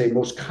I would say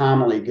most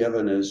commonly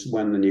given as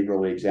when the Negro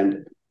Leagues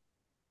ended.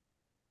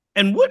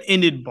 And what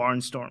ended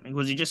barnstorming?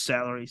 Was it just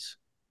salaries?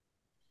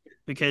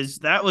 Because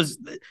that was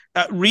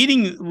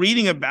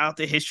reading about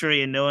the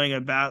history and knowing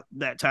about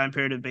that time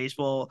period of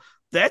baseball.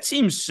 That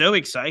seems so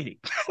exciting.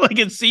 Like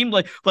it seemed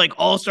like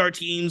all-star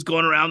teams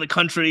going around the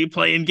country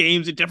playing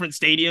games at different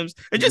stadiums.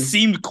 It just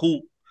seemed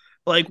cool.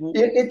 Like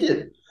it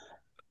did.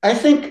 I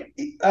think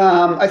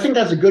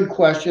that's a good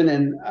question,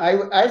 and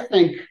I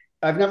think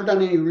I've never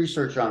done any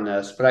research on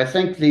this, but I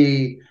think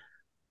the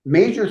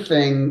major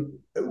thing,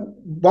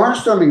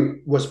 barnstorming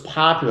was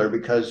popular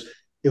because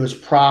it was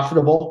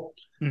profitable,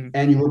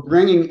 and you were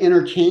bringing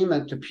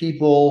entertainment to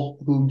people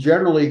who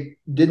generally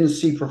didn't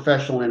see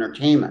professional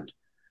entertainment.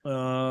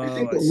 I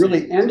think what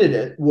really ended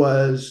it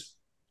was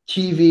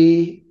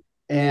TV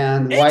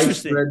and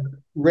widespread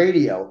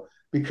radio,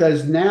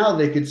 because now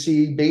they could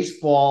see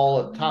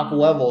baseball at top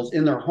levels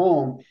in their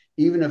home,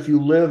 even if you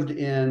lived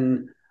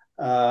in,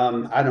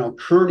 I don't know,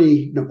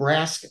 Kearney,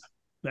 Nebraska.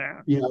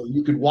 Yeah.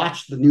 You could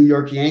watch the New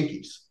York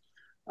Yankees.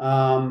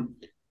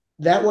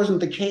 That wasn't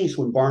the case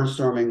when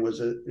barnstorming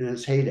was in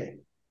its heyday.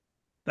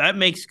 That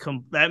makes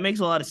a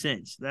lot of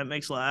sense. That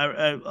makes a lot.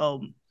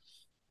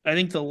 I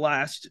think the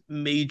last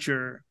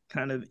major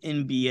kind of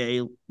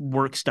NBA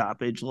work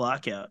stoppage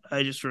lockout,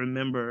 I just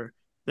remember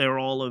there were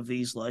all of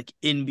these like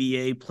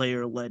NBA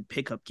player led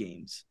pickup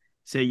games.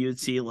 So you'd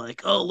see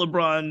like, oh,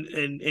 LeBron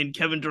and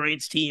Kevin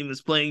Durant's team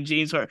is playing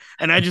James Harden.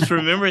 And I just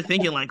remember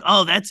thinking like,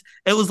 oh,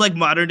 it was like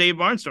modern day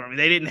barnstorming.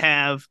 They didn't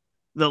have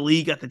the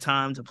league at the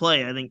time to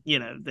play. I think,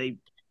 they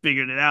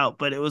figured it out,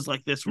 but it was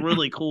like this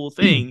really cool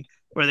thing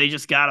where they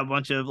just got a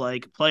bunch of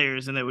like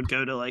players and they would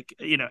go to like,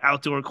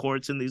 outdoor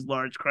courts in these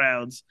large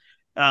crowds.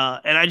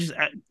 And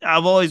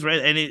I've always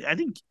read, and I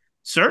think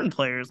certain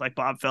players like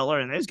Bob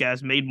Feller and those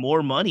guys made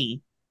more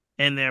money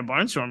in their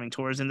barnstorming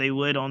tours than they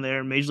would on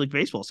their Major League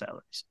Baseball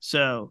salaries.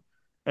 So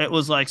it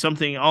was like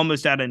something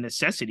almost out of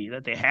necessity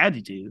that they had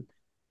to do.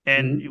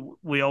 And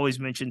we always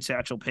mention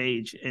Satchel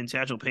Paige, and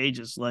Satchel Paige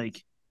is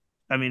like,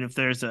 I mean, if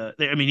there's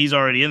he's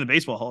already in the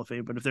Baseball Hall of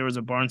Fame, but if there was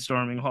a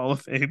barnstorming Hall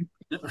of Fame,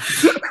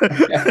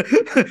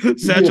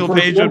 Satchel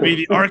Paige would be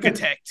the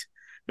architect,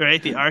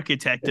 right? The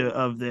architect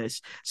of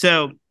this.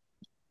 So,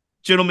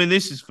 gentlemen,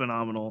 this is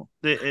phenomenal.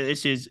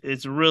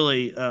 It's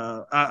really,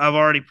 I've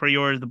already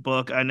pre-ordered the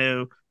book. I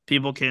know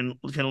people can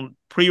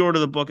pre-order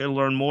the book and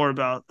learn more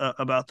about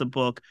the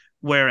book.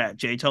 Where at,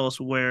 Jay? Tell us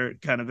where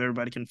kind of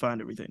everybody can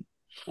find everything.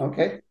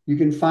 Okay. You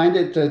can find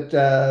it at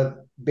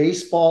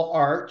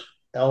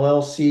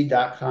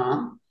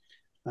baseballartllc.com.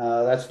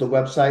 That's the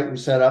website we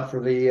set up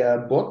for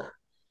the book.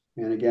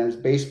 And again, it's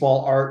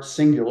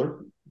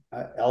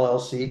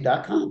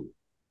baseballartsingular.llc.com.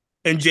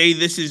 And Jay,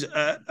 this is,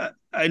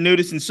 I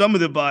noticed in some of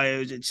the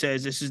bios, it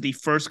says this is the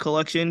first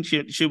collection.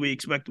 Should we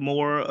expect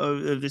more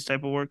of this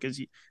type of work as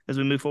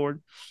we move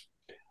forward?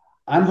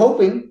 I'm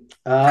hoping.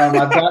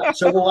 I've got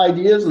several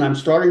ideas, and I'm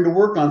starting to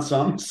work on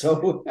some.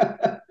 So,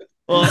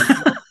 well,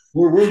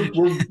 we're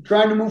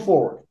trying to move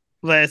forward.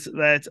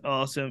 That's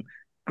awesome.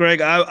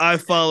 Graig, I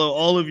follow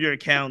all of your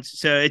accounts,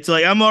 so it's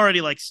like I'm already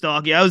like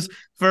stalking. I was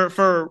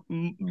for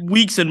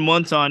weeks and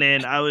months on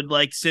end. I would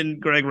like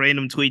send Graig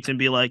random tweets and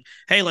be like,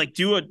 "Hey, like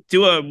do a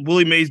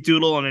Willie Mays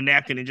doodle on a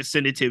napkin and just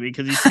send it to me,"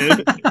 because he's so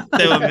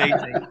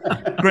amazing.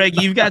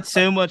 Graig, you've got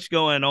so much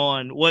going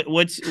on.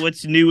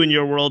 What's new in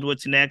your world?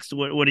 What's next?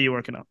 What are you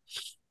working on?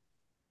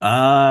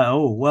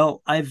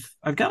 Well, I've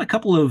got a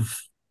couple of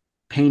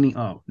painting.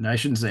 Oh, no, I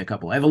shouldn't say a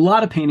couple. I have a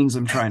lot of paintings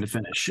I'm trying to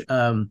finish.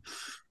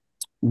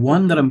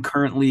 One that I'm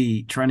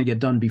currently trying to get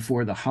done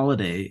before the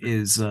holiday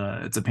is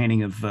it's a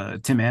painting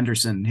of Tim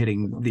Anderson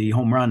hitting the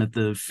home run at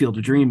the Field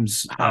of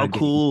Dreams How game.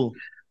 cool.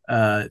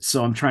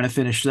 So I'm trying to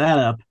finish that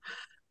up.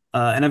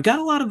 And I've got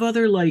a lot of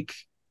other like,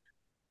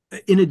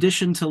 in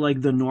addition to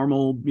like the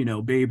normal,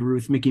 Babe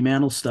Ruth, Mickey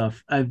Mantle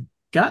stuff, I've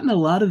gotten a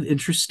lot of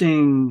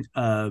interesting,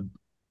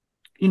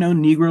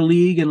 Negro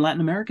League and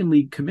Latin American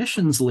League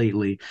commissions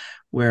lately,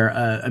 where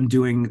I'm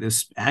doing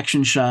this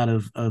action shot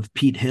of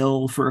Pete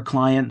Hill for a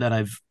client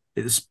that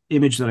this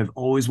image that I've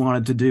always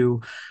wanted to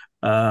do.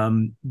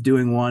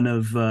 Doing one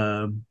of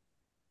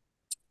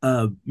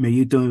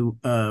Meito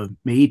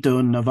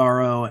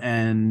Navarro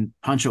and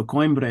Pancho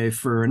Coimbre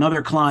for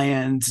another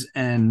client,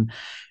 and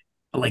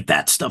like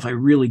that stuff I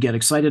really get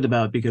excited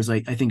about because I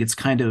think it's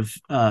kind of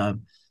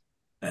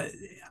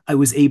I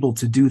was able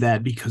to do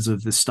that because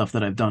of the stuff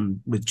that I've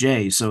done with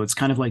Jay. So it's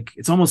kind of like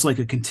it's almost like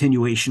a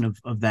continuation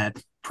of that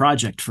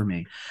project for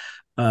me.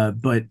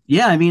 But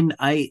yeah, I mean,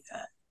 I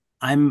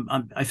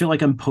feel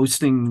like I'm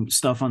posting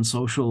stuff on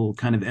social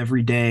kind of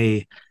every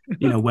day,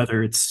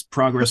 whether it's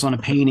progress on a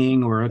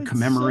painting or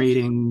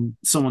commemorating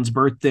someone's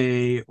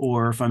birthday,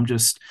 or if I'm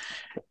just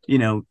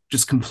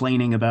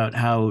complaining about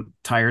how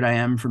tired I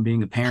am from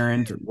being a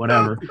parent or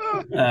whatever.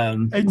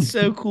 It's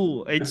so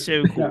cool. It's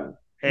so cool. Now,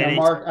 And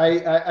Mark,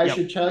 I yep.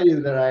 should tell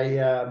you that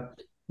I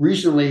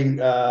recently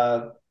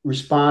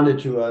responded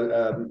to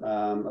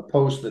a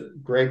post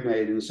that Graig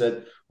made and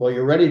said, "Well,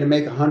 you're ready to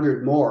make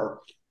 100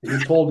 more." And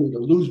he told me to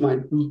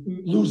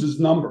lose his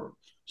number.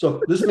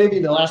 So this may be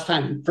the last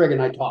time Craig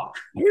and I talk.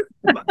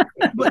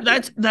 But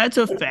that's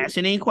a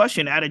fascinating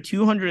question. Out of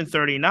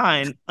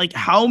 239, like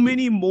how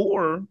many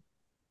more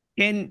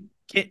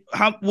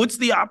what's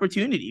the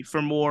opportunity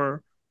for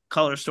more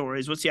color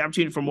stories? What's the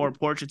opportunity for more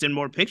portraits and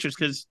more pictures?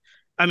 Because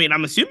I mean,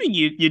 I'm assuming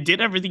you did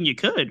everything you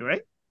could,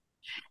 right?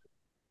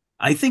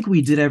 I think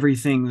we did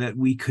everything that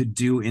we could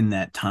do in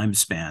that time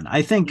span.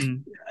 I think,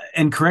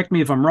 and correct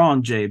me if I'm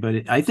wrong, Jay,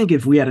 but I think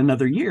if we had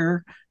another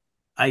year,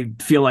 I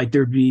feel like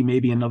there'd be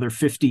maybe another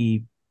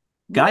 50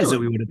 guys that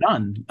we would have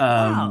done.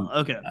 Wow.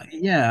 Okay.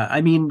 Yeah,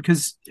 I mean,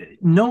 because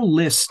no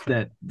list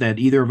that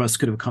either of us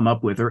could have come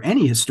up with, or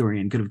any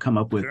historian could have come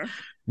up with,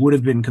 would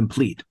have been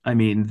complete. I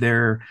mean,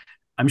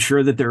 I'm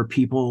sure that there are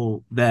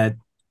people that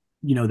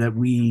that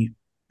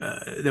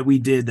we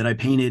did, that I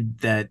painted,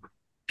 that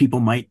people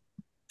might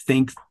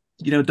think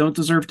don't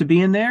deserve to be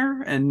in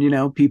there,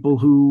 and people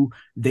who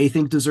they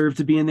think deserve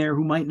to be in there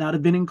who might not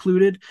have been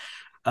included.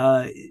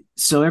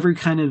 So every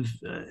kind of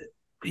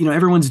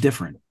everyone's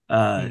different.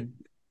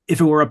 If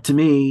it were up to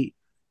me,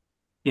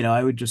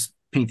 I would just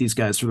paint these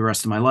guys for the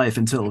rest of my life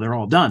until they're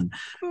all done.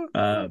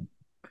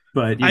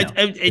 But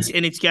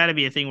it's got to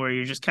be a thing where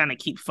you just kind of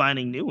keep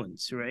finding new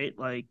ones, right?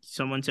 Like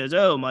someone says,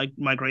 "Oh,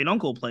 my great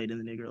uncle played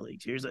in the Negro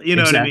Leagues." Here's what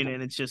I mean,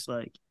 and it's just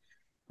like,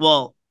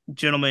 well,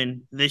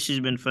 gentlemen, this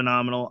has been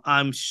phenomenal.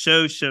 I'm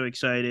so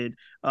excited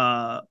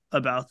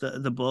about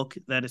the book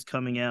that is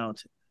coming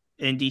out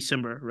in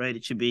December, right?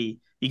 It should be,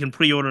 you can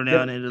pre-order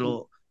now, and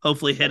it'll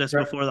hopefully hit us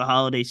before the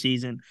holiday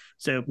season.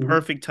 So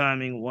perfect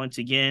timing once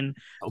again.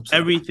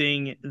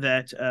 Everything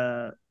that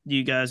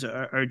you guys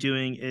are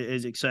doing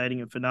is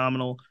exciting and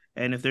phenomenal.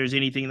 And if there's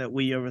anything that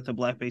we over at the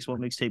Black Baseball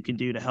Mixtape can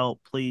do to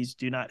help, please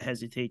do not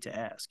hesitate to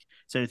ask.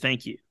 So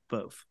thank you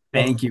both.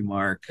 Thank you,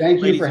 Mark.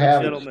 Thank you for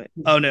having us.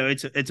 Oh no,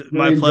 it's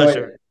my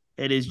pleasure.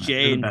 It is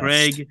Jay and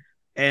Graig,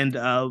 and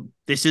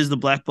this is the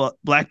Black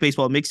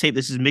Baseball Mixtape.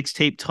 This is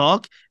Mixtape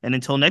Talk, and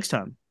until next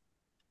time,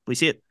 we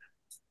see it.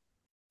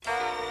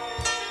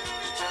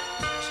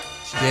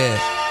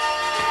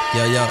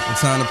 Yeah, yo, the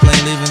time the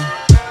plane leaving.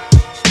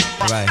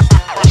 All right,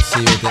 see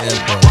you at the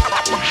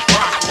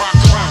airport.